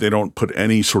 They don't put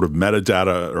any sort of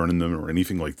metadata or in them or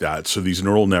anything like that. So these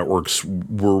neural networks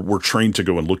were trained to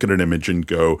go and look at an image and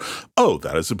go, oh,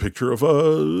 that is a picture of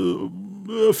a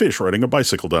fish riding a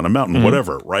bicycle down a mountain,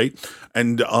 whatever, right?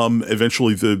 And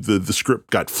eventually the script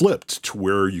got flipped to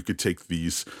where you could take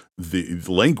the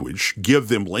language, give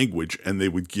them language, and they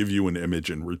would give you an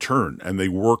image in return. And they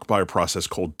work by a process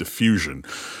called diffusion,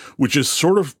 which is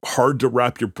sort of hard to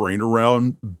wrap your brain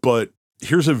around, but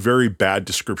here's a very bad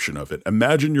description of it.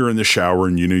 Imagine you're in the shower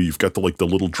and, you've got the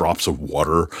little drops of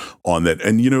water on that.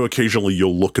 And, occasionally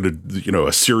you'll look at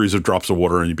a series of drops of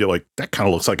water and you'd be like, that kind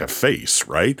of looks like a face,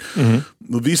 right?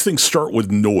 These things start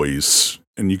with noise,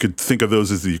 and you could think of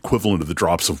those as the equivalent of the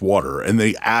drops of water. And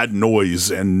they add noise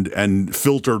and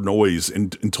filter noise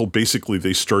until basically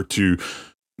they start to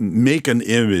make an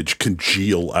image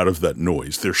congeal out of that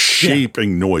noise. They're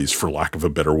shaping noise, for lack of a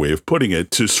better way of putting it,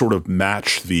 to sort of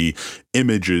match the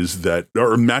images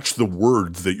or match the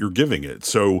words that you're giving it.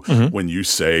 So when you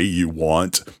say you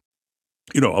want,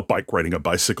 a bike riding a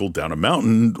bicycle down a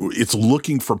mountain, it's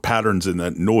looking for patterns in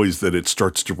that noise that it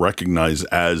starts to recognize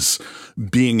as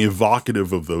being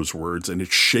evocative of those words, and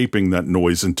it's shaping that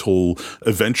noise until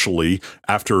eventually,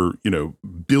 after,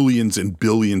 billions and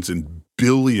billions and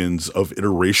billions of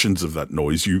iterations of that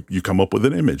noise, you come up with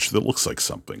an image that looks like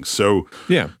something. So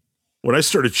when I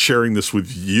started sharing this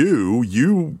with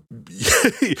you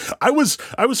I was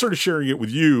sort of sharing it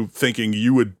with you thinking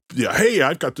you would, hey,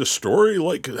 I've got this story,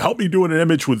 like, help me do an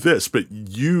image with this. But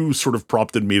you sort of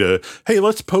prompted me to, hey,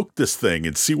 let's poke this thing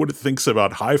and see what it thinks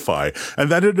about hi-fi.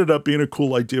 And that ended up being a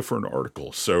cool idea for an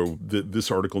article. So this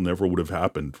article never would have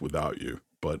happened without you.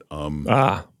 But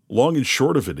long and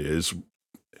short of it is,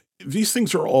 these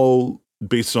things are all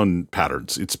based on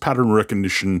patterns. It's pattern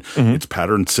recognition. It's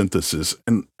pattern synthesis.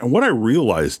 And what I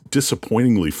realized,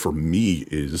 disappointingly for me,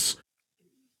 is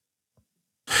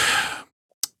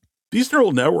these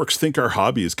neural networks think our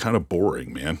hobby is kind of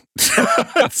boring, man.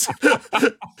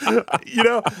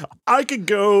 I could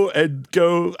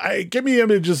give me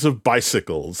images of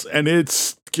bicycles, and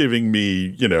it's giving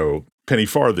me, penny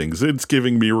farthings. It's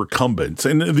giving me recumbents.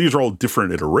 And these are all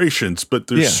different iterations, but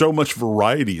there's so much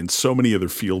variety in so many other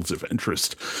fields of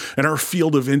interest. And our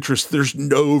field of interest, there's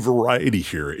no variety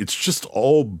here. It's just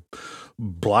all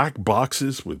black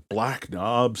boxes with black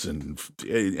knobs, and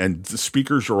the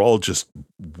speakers are all just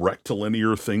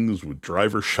rectilinear things with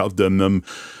drivers shoved in them.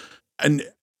 And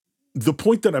the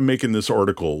point that I'm making in this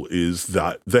article is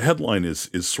that the headline is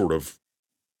sort of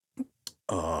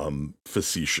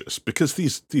facetious, because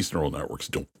these neural networks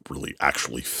don't really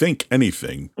actually think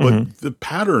anything, but the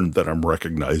pattern that I'm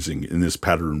recognizing in this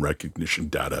pattern recognition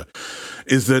data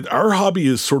is that our hobby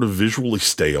is sort of visually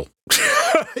stale.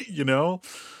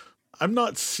 I'm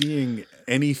not seeing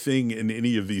anything in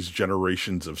any of these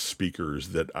generations of speakers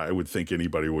that I would think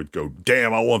anybody would go,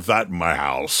 damn, I want that in my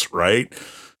house, right?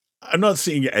 I'm not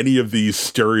seeing any of these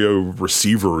stereo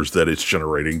receivers that it's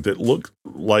generating that look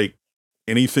like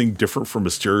anything different from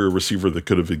a stereo receiver that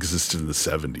could have existed in the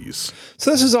 70s.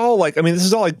 So this is all like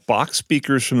box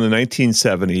speakers from the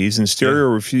 1970s and stereo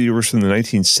receivers from the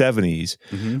 1970s.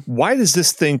 Mm-hmm. Why does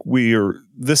this thing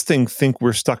think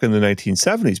we're stuck in the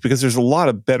 1970s? Because there's a lot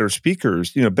of better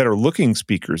speakers, better looking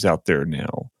speakers out there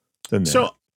now than that.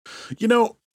 So,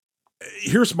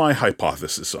 here's my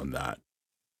hypothesis on that.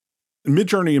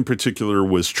 MidJourney in particular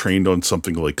was trained on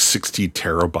something like 60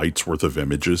 terabytes worth of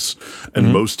images,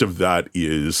 and most of that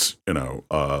is,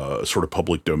 sort of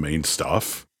public domain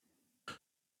stuff.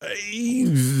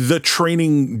 The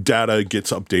training data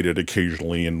gets updated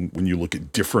occasionally, and when you look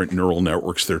at different neural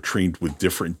networks, they're trained with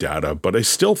different data, but I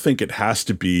still think it has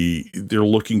to be, they're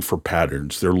looking for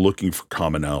patterns, they're looking for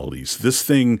commonalities. This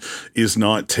thing is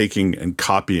not taking and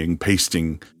copying,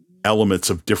 pasting elements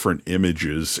of different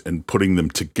images and putting them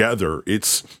together.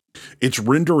 It's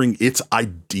rendering its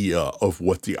idea of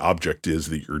what the object is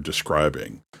that you're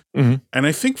describing. Mm-hmm. And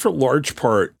I think for large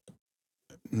part,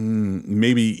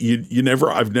 maybe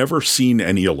I've never seen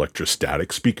any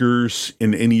electrostatic speakers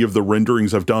in any of the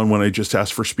renderings I've done when I just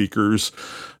asked for speakers.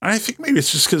 And I think maybe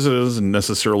it's just because it doesn't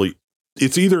necessarily,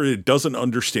 it's either it doesn't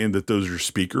understand that those are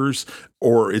speakers,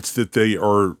 or it's that they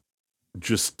are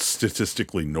just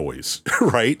statistically noise,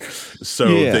 right? So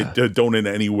they don't in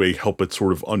any way help it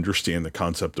sort of understand the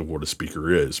concept of what a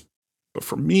speaker is. But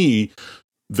for me,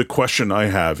 the question I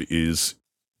have is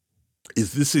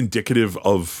this indicative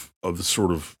of the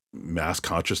sort of mass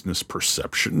consciousness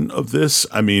perception of this?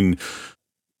 I mean,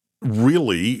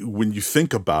 really, when you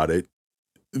think about it,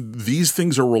 these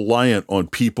things are reliant on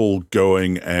people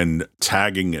going and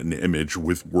tagging an image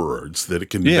with words that it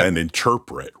can then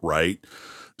interpret, right?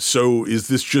 So is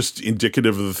this just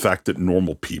indicative of the fact that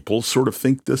normal people sort of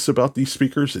think this about these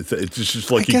speakers? It's just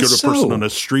like you go to a person on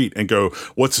a street and go,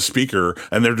 what's a speaker?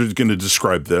 And they're just going to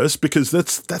describe this, because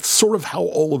that's sort of how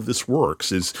all of this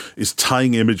works, is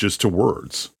tying images to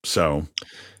words. So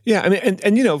yeah, I mean,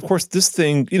 and of course, this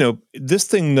thing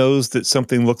knows that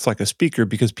something looks like a speaker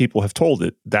because people have told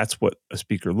it that's what a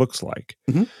speaker looks like.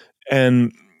 Mm-hmm.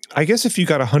 And I guess if you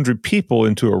got 100 people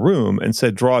into a room and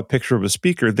said, draw a picture of a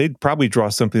speaker, they'd probably draw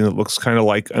something that looks kind of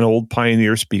like an old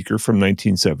Pioneer speaker from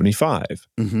 1975.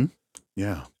 Mm-hmm.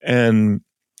 Yeah. And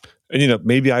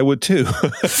maybe I would too.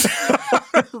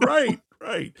 Right.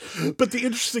 But the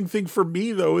interesting thing for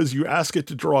me, though, is you ask it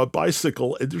to draw a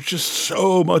bicycle, and there's just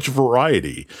so much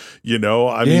variety.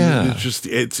 I mean,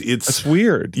 it's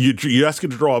weird. You ask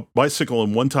it to draw a bicycle,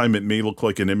 and one time it may look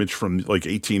like an image from like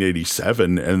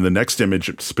 1887, and the next image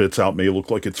it spits out may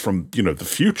look like it's from the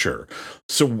future.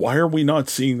 So why are we not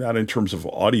seeing that in terms of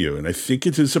audio? And I think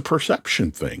it is a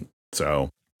perception thing.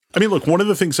 So. I mean, look, one of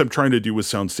the things I'm trying to do with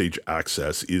Soundstage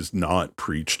Access is not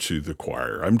preach to the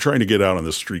choir. I'm trying to get out on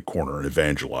the street corner and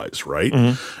evangelize, right?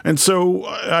 Mm-hmm. And so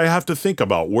I have to think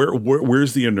about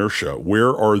where's the inertia? Where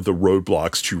are the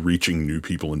roadblocks to reaching new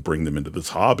people and bring them into this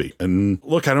hobby? And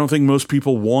look, I don't think most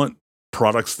people want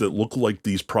products that look like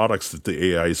these products that the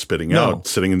AI is spitting out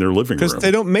sitting in their living room. Because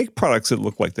they don't make products that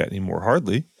look like that anymore,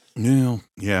 hardly.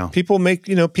 Yeah. People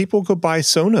people go buy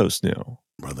Sonos now.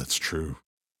 Well, that's true.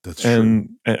 That's true.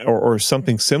 Or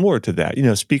something similar to that.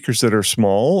 Speakers that are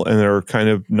small and are kind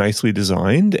of nicely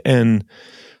designed and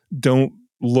don't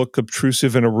look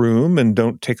obtrusive in a room and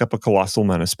don't take up a colossal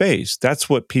amount of space. That's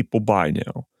what people buy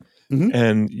now. Mm-hmm.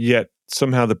 And yet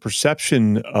somehow the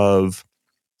perception of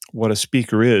what a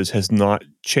speaker is has not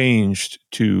changed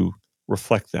to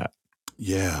reflect that.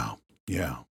 Yeah.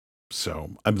 So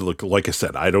I'm like I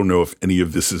said, I don't know if any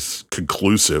of this is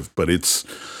conclusive, but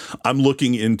I'm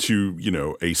looking into,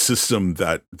 a system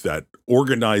that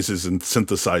organizes and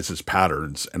synthesizes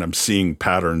patterns, and I'm seeing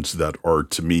patterns that are,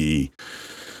 to me,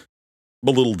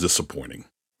 a little disappointing.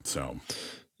 So,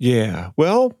 yeah,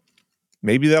 well,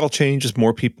 maybe that'll change as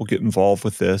more people get involved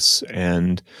with this,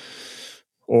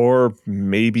 or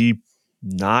maybe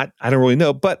not. I don't really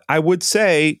know, but I would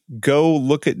say go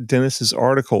look at Dennis's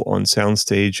article on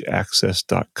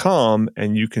soundstageaccess.com,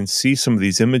 and you can see some of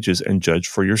these images and judge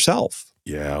for yourself.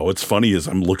 Yeah, what's funny is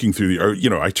I'm looking through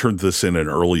I turned this in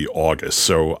early August,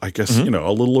 so I guess, a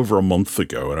little over a month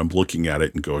ago, and I'm looking at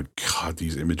it and going, God,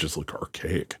 these images look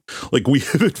archaic. Like, we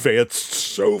have advanced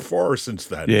so far since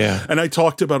then. Yeah. And I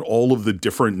talked about all of the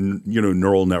different,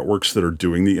 neural networks that are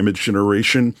doing the image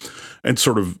generation and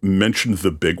sort of mentioned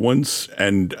the big ones.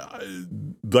 And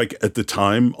like at the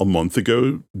time, a month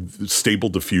ago, Stable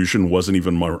Diffusion wasn't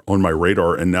even on my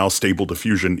radar, and now Stable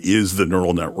Diffusion is the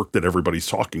neural network that everybody's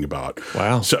talking about.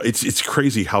 Wow. So it's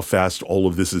crazy how fast all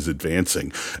of this is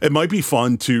advancing. It might be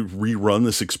fun to rerun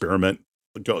this experiment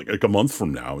like a month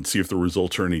from now and see if the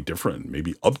results are any different.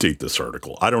 Maybe update this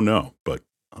article. I don't know, but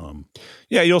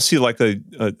Yeah, you'll see like a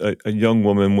young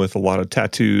woman with a lot of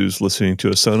tattoos listening to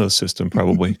a Sonos system,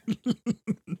 probably.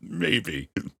 Maybe.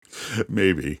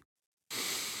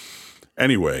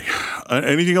 Anyway,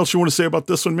 anything else you want to say about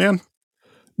this one, man?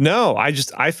 No, I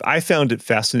found it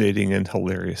fascinating and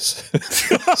hilarious.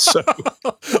 So.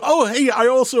 Oh, hey,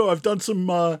 I've done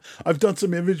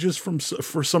some images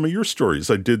for some of your stories.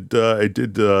 I did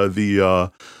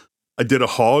a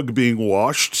hog being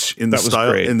washed in the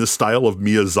style of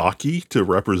Miyazaki to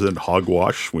represent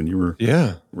hogwash when you were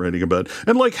writing about it.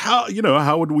 And like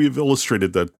how would we have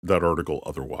illustrated that article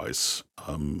otherwise?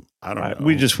 I don't know.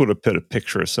 We just would have put a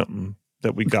picture of something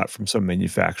that we got from some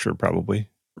manufacturer, probably.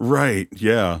 Right.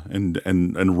 Yeah.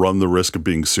 And run the risk of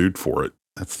being sued for it.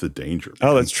 That's the danger.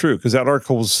 Oh, that's true. Because that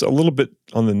article was a little bit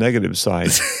on the negative side.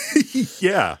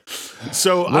 Yeah.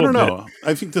 So I don't know.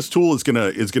 I think this tool is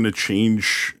gonna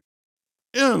change.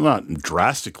 Yeah, not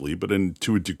drastically, but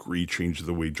to a degree, change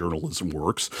the way journalism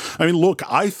works. I mean, look,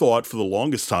 I thought for the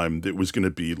longest time that it was going to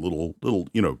be little,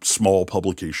 small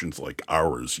publications like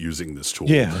ours using this tool.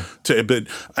 Yeah. But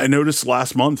I noticed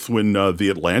last month when The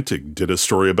Atlantic did a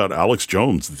story about Alex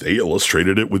Jones, they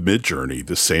illustrated it with MidJourney,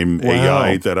 the same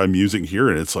AI that I'm using here.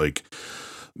 And it's like,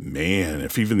 man,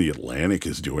 if even The Atlantic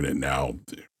is doing it now,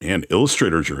 man,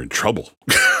 illustrators are in trouble.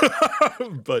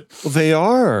 But they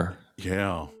are.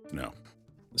 Yeah. No.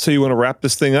 So you want to wrap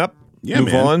this thing up? Yeah,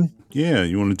 Move on? Yeah,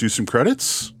 you want to do some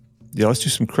credits? Yeah, let's do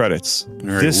some credits. All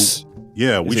right,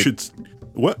 we should.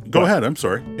 What? Go ahead. I'm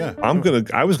sorry. Yeah,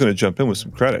 I was gonna jump in with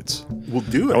some credits. We'll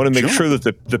do it. I want to make sure that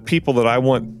the people that I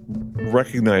want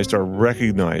recognized are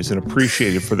recognized and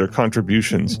appreciated for their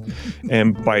contributions,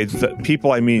 and by the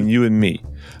people I mean you and me.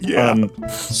 Yeah.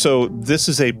 So this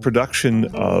is a production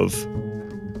of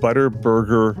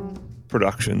Butterburger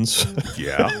Productions.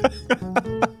 Yeah.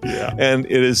 Yeah. And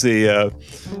it is the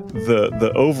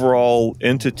overall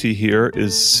entity here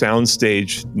is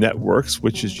Soundstage Networks,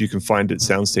 which is you can find at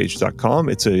soundstage.com.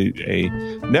 It's a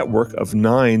network of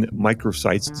 9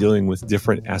 microsites dealing with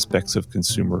different aspects of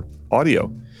consumer audio.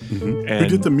 Mm-hmm. And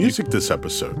who did the music this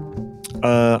episode?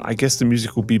 I guess the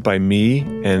music will be by me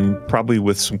and probably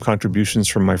with some contributions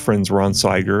from my friends Ron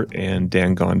Seiger and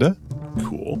Dan Gonda.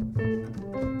 Cool.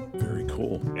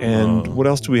 And what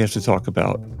else do we have to talk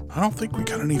about? I don't think we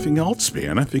got anything else,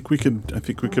 man. I think we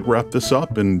could wrap this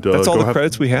up and that's all the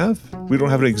credits we have. We don't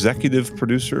have an executive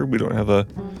producer. We don't have a.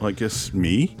 Well, I guess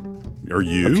me, or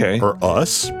you, or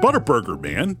us. Butterburger,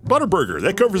 man. Butterburger.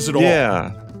 That covers it all.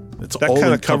 Yeah, that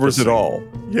kind of covers it all.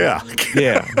 Yeah.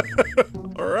 Yeah.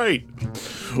 All right.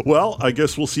 Well, I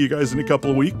guess we'll see you guys in a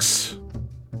couple of weeks.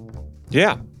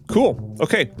 Yeah. Cool.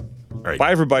 Okay. All right.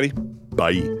 Bye, everybody.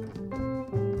 Bye.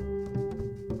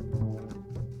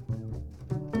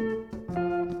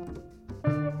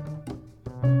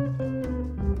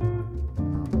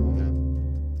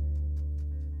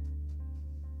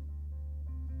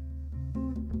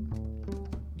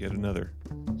 Yet another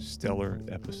stellar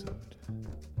episode.